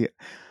honesty,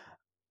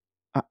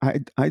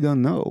 I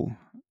don't know.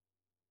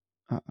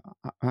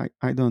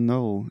 I don't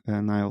know,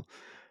 Niall.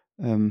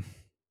 Um,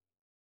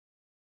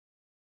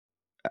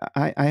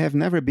 I have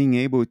never been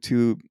able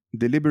to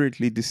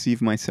deliberately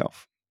deceive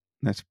myself.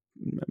 That's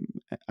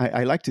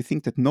I like to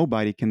think that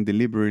nobody can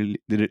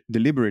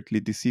deliberately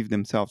deceive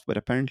themselves, but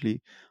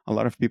apparently a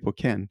lot of people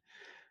can.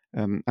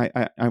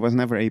 I was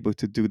never able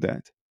to do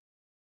that.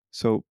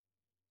 So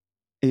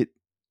it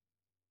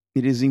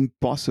it is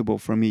impossible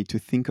for me to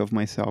think of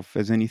myself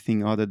as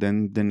anything other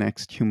than the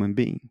next human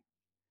being,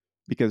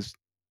 because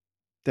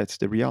that's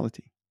the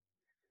reality.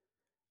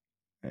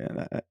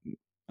 Uh,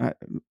 I,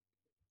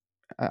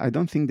 I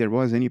don't think there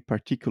was any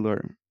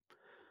particular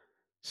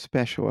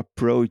special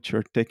approach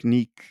or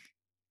technique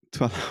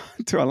to allow,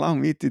 to allow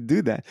me to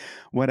do that.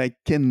 What I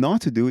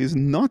cannot do is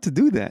not to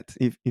do that,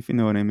 if you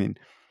know what I mean.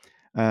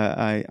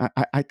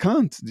 I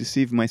can't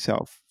deceive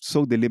myself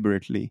so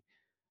deliberately.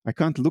 I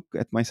can't look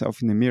at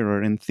myself in the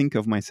mirror and think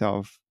of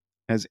myself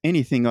as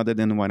anything other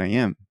than what I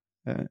am.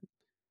 Uh,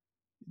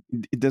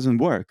 it doesn't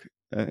work.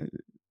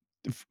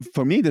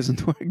 For me, it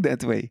doesn't work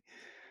that way.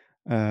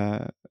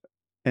 Uh,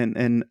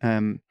 and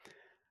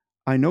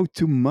I know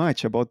too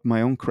much about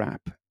my own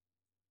crap.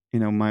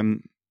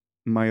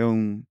 My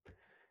own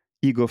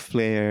ego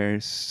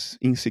flares,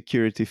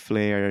 insecurity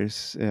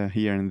flares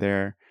here and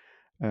there.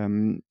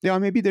 Yeah,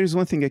 maybe there's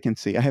one thing I can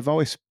say. I have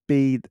always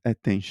paid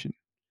attention.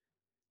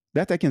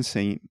 That I can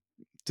say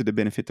to the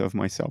benefit of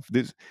myself.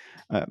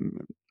 Um,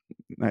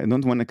 I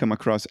don't want to come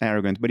across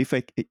arrogant, but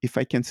if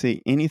I can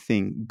say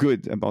anything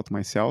good about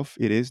myself,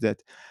 it is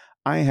that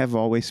I have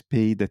always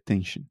paid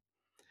attention.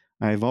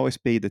 I've always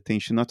paid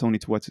attention not only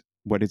to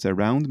what is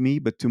around me,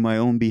 but to my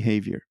own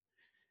behavior.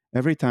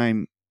 Every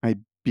time I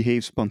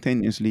behave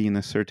spontaneously in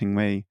a certain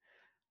way,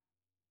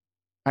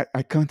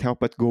 I can't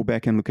help but go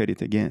back and look at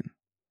it again.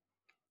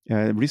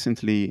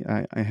 Recently,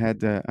 I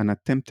had an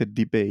attempted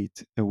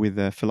debate with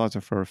a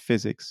philosopher of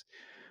physics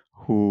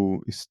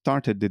who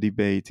started the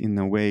debate in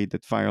a way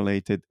that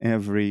violated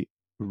every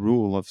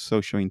rule of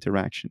social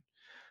interaction.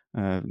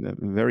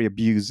 Very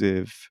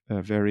abusive,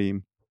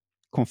 very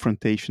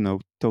confrontational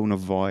tone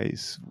of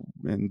voice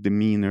and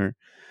demeanor.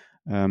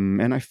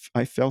 And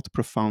I felt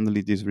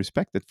profoundly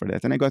disrespected for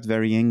that. And I got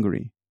very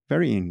angry,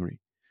 very angry.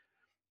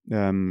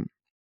 Um,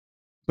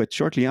 but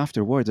shortly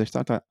afterwards, I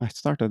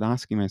started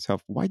asking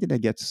myself, why did I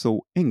get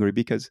so angry?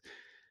 Because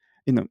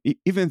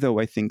even though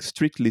I think,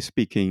 strictly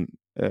speaking,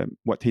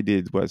 what he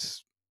did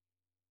was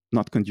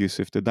not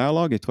conducive to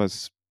dialogue, it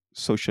was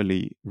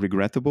socially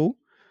regrettable.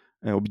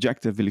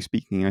 Objectively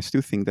speaking, I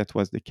still think that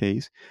was the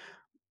case.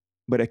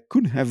 But I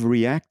could have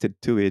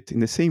reacted to it in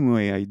the same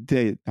way I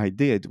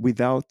did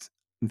without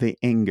the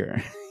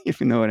anger, if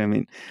you know what I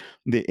mean.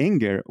 The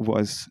anger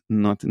was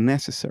not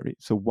necessary.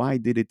 So why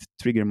did it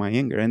trigger my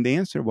anger? And the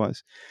answer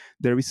was,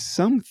 there is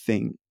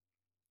something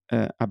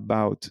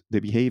about the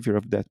behavior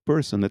of that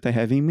person that I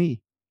have in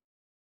me.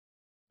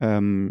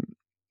 Um,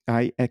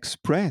 I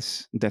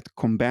express that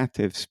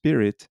combative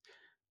spirit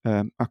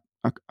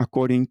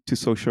according to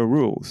social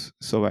rules.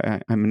 So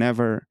I'm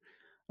never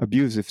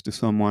abusive to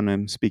someone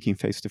I'm speaking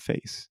face to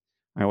face.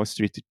 I always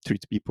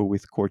treat people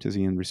with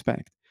courtesy and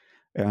respect.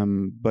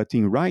 But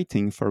in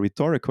writing, for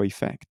rhetorical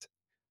effect,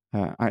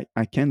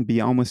 I can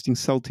be almost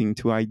insulting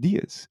to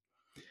ideas.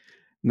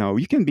 Now,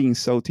 you can be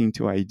insulting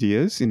to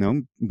ideas.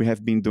 We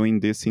have been doing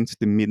this since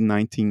the mid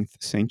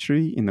 19th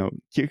century.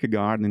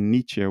 Kierkegaard and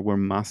Nietzsche were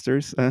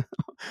masters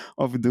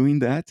of doing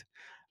that.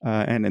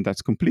 And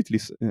that's completely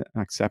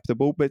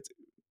acceptable. But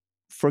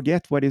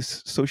forget what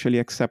is socially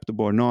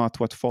acceptable or not,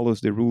 what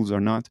follows the rules or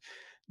not.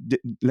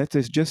 Let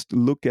us just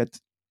look at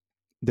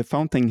the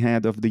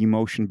fountainhead of the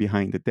emotion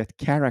behind it, that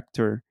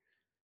character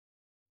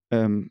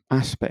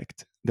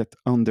aspect that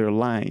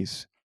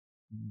underlies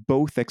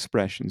both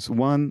expressions.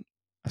 One,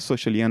 a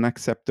socially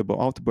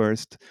unacceptable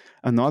outburst,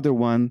 another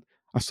one,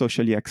 a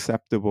socially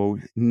acceptable,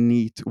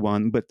 neat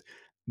one. But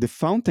the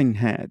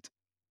fountainhead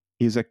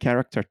is a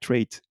character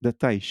trait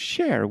that I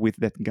share with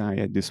that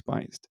guy I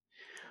despised,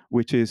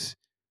 which is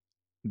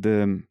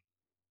the,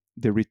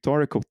 the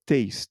rhetorical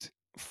taste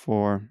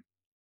for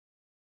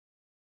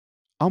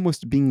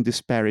almost being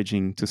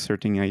disparaging to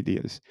certain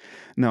ideas.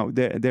 Now,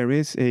 there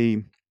is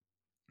a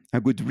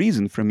good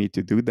reason for me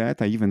to do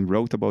that. I even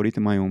wrote about it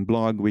in my own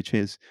blog, which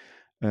is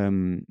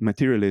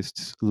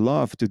materialists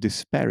love to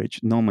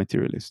disparage non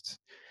materialists.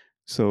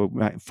 So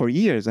for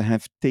years, I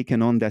have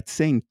taken on that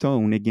same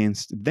tone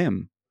against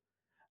them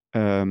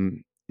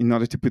in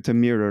order to put a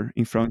mirror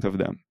in front of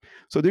them.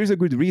 So there's a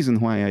good reason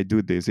why I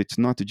do this. It's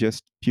not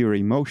just pure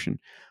emotion,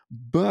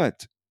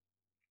 but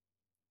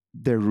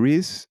there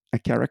is a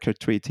character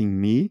trait in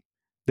me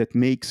that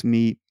makes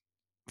me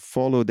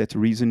follow that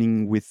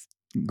reasoning with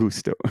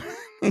gusto,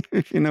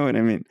 if you know what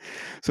I mean.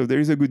 So there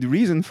is a good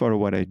reason for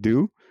what I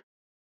do,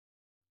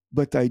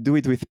 but I do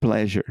it with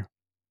pleasure,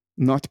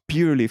 not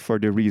purely for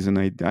the reason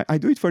I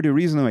do it for the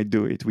reason I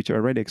do it, which I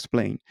already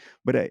explained,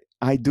 but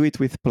I do it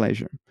with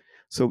pleasure.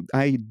 So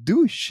I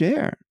do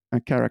share a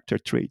character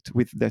trait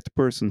with that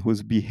person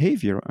whose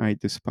behavior I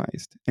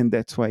despised, and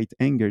that's why it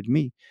angered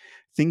me.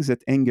 Things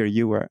that anger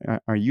you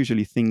are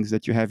usually things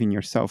that you have in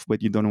yourself,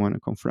 but you don't want to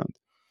confront.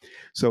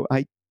 So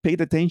I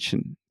paid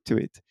attention to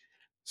it.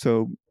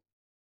 So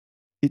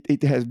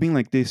it has been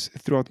like this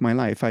throughout my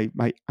life. I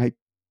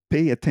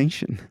pay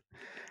attention.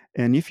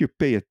 And if you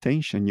pay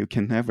attention, you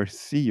can never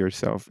see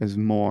yourself as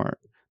more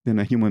than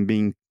a human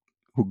being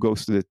who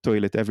goes to the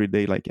toilet every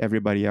day like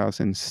everybody else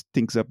and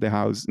stinks up the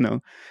house.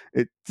 No,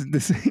 it's the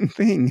same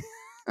thing.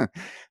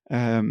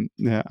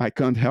 I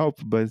can't help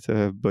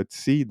but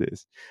see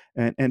this,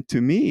 and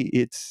to me,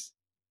 it's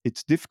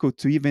difficult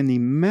to even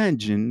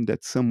imagine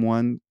that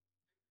someone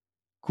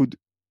could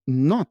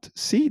not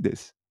see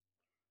this.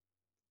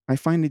 I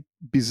find it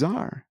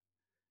bizarre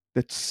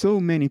that so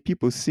many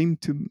people seem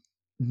to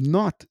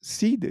not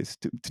see this.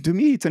 To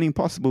me, it's an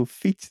impossible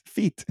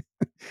feat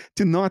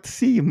to not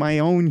see my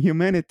own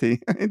humanity.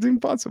 It's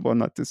impossible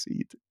not to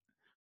see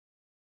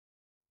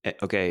it.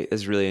 Okay,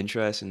 that's really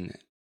interesting.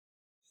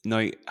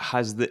 Now,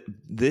 has the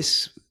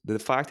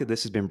fact that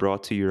this has been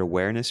brought to your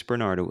awareness,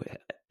 Bernardo,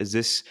 has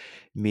this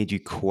made you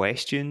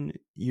question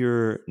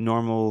your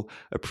normal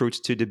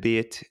approach to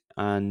debate?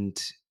 And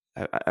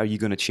are you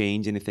going to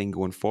change anything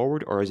going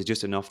forward, or is it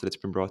just enough that it's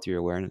been brought to your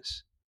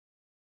awareness?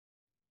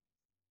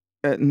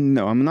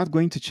 No, I'm not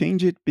going to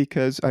change it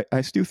because I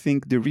still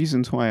think the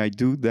reasons why I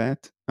do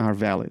that are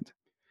valid.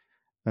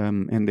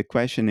 And the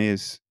question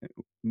is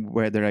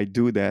whether I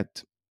do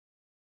that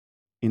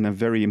in a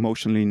very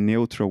emotionally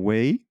neutral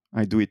way.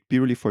 I do it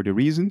purely for the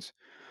reasons,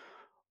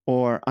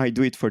 or I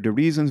do it for the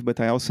reasons, but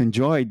I also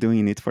enjoy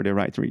doing it for the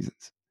right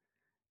reasons.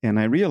 And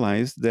I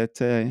realized that,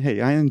 hey,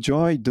 I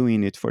enjoy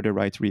doing it for the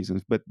right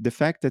reasons. But the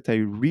fact that I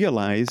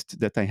realized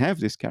that I have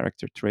this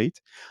character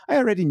trait, I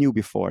already knew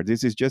before.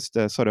 This is just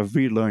a sort of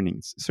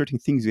relearnings, certain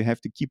things you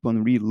have to keep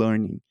on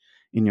relearning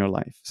in your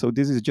life. So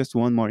this is just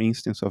one more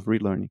instance of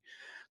relearning.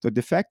 So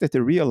the fact that I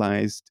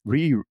realized,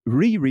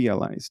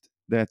 realized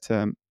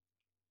that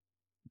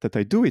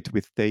I do it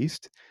with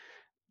taste,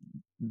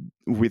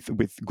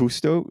 with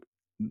gusto,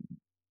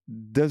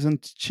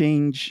 doesn't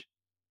change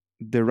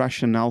the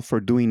rationale for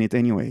doing it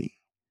anyway,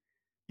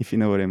 if you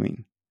know what I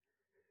mean.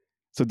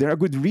 So there are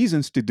good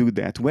reasons to do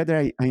that. Whether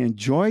I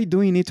enjoy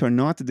doing it or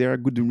not, there are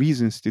good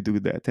reasons to do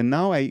that. And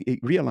now I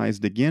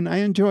realized again, I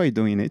enjoy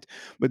doing it,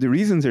 but the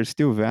reasons are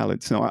still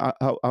valid. So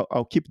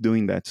I'll keep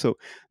doing that. So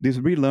this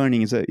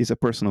relearning is a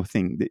personal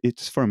thing.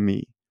 It's for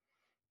me.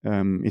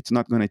 It's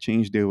not going to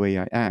change the way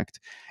I act.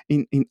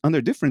 In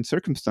under different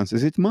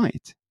circumstances, it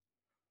might.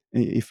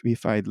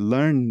 If I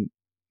learn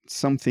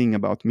something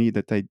about me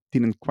that I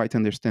didn't quite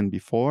understand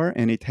before,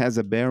 and it has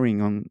a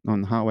bearing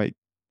on how I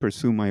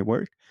pursue my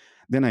work,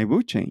 then I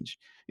will change.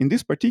 In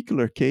this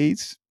particular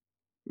case,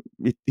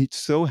 it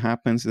so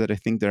happens that I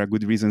think there are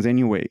good reasons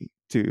anyway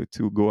to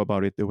go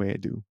about it the way I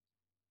do.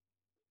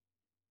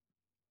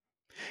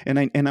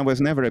 And I was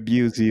never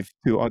abusive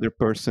to other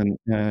person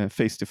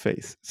face to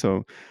face.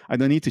 So I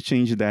don't need to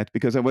change that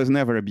because I was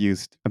never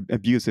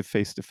abusive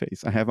face to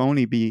face. I have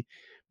only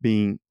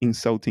being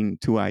insulting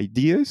to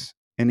ideas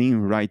and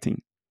in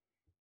writing.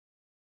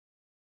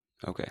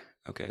 Okay.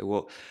 Okay,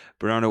 well,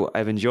 Bernardo,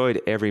 I've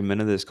enjoyed every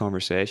minute of this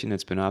conversation.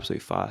 It's been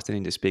absolutely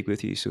fascinating to speak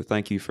with you. So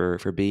thank you for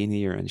being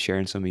here and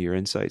sharing some of your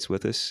insights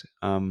with us.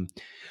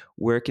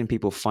 Where can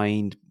people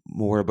find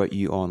more about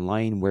you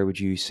online? Where would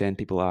you send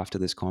people after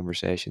this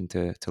conversation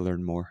to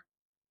learn more?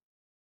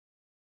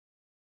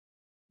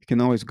 You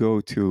can always go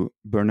to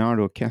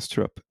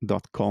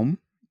bernardokastrup.com,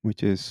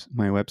 which is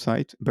my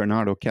website.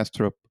 Bernardo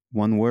Kastrup,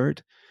 one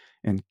word,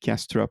 and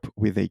Kastrup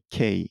with a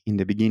K in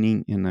the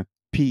beginning and a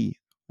P,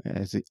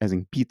 as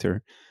in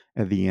Peter,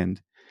 at the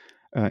end.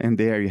 And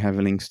there you have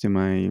links to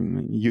my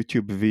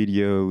YouTube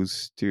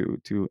videos,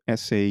 to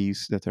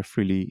essays that are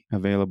freely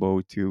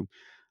available, to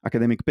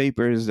academic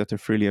papers that are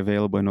freely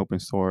available in open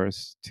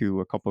source, to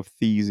a couple of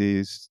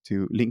theses,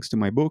 to links to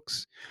my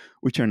books,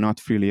 which are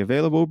not freely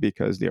available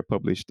because they are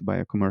published by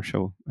a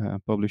commercial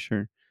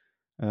publisher,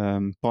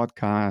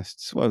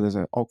 podcasts. Well, there's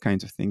all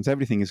kinds of things.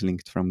 Everything is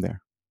linked from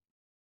there.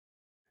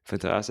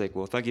 Fantastic.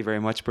 Well, thank you very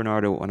much,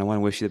 Bernardo. And I want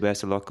to wish you the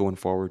best of luck going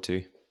forward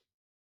too.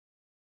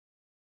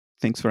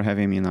 Thanks for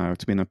having me now.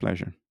 It's been a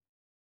pleasure.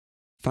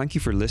 Thank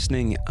you for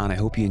listening, and I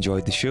hope you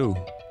enjoyed the show.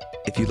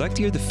 If you'd like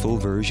to hear the full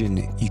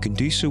version, you can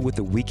do so with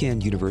the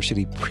Weekend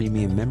University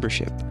Premium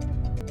membership.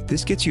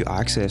 This gets you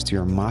access to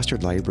our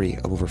mastered library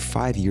of over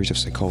 5 years of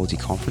psychology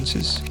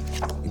conferences,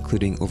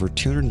 including over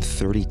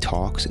 230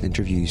 talks and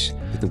interviews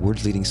with the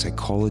world's leading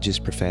psychologists,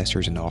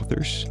 professors, and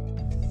authors,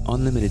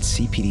 unlimited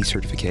CPD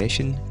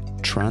certification,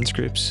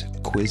 transcripts,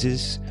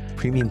 quizzes,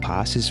 premium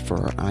passes for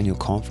our annual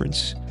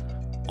conference,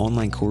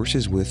 online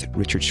courses with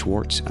Richard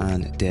Schwartz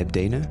and Deb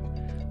Dana,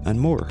 and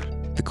more.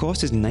 The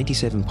cost is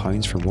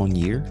 £97 for 1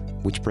 year,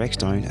 which breaks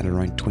down at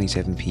around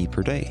 27p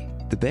per day.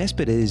 The best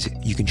bit is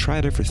you can try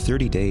it out for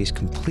 30 days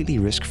completely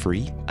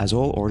risk-free, as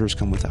all orders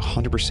come with a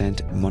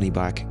 100%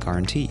 money-back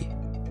guarantee.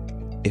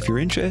 If you're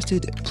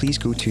interested, please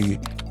go to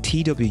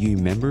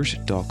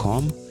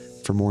twmembers.com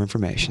for more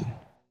information.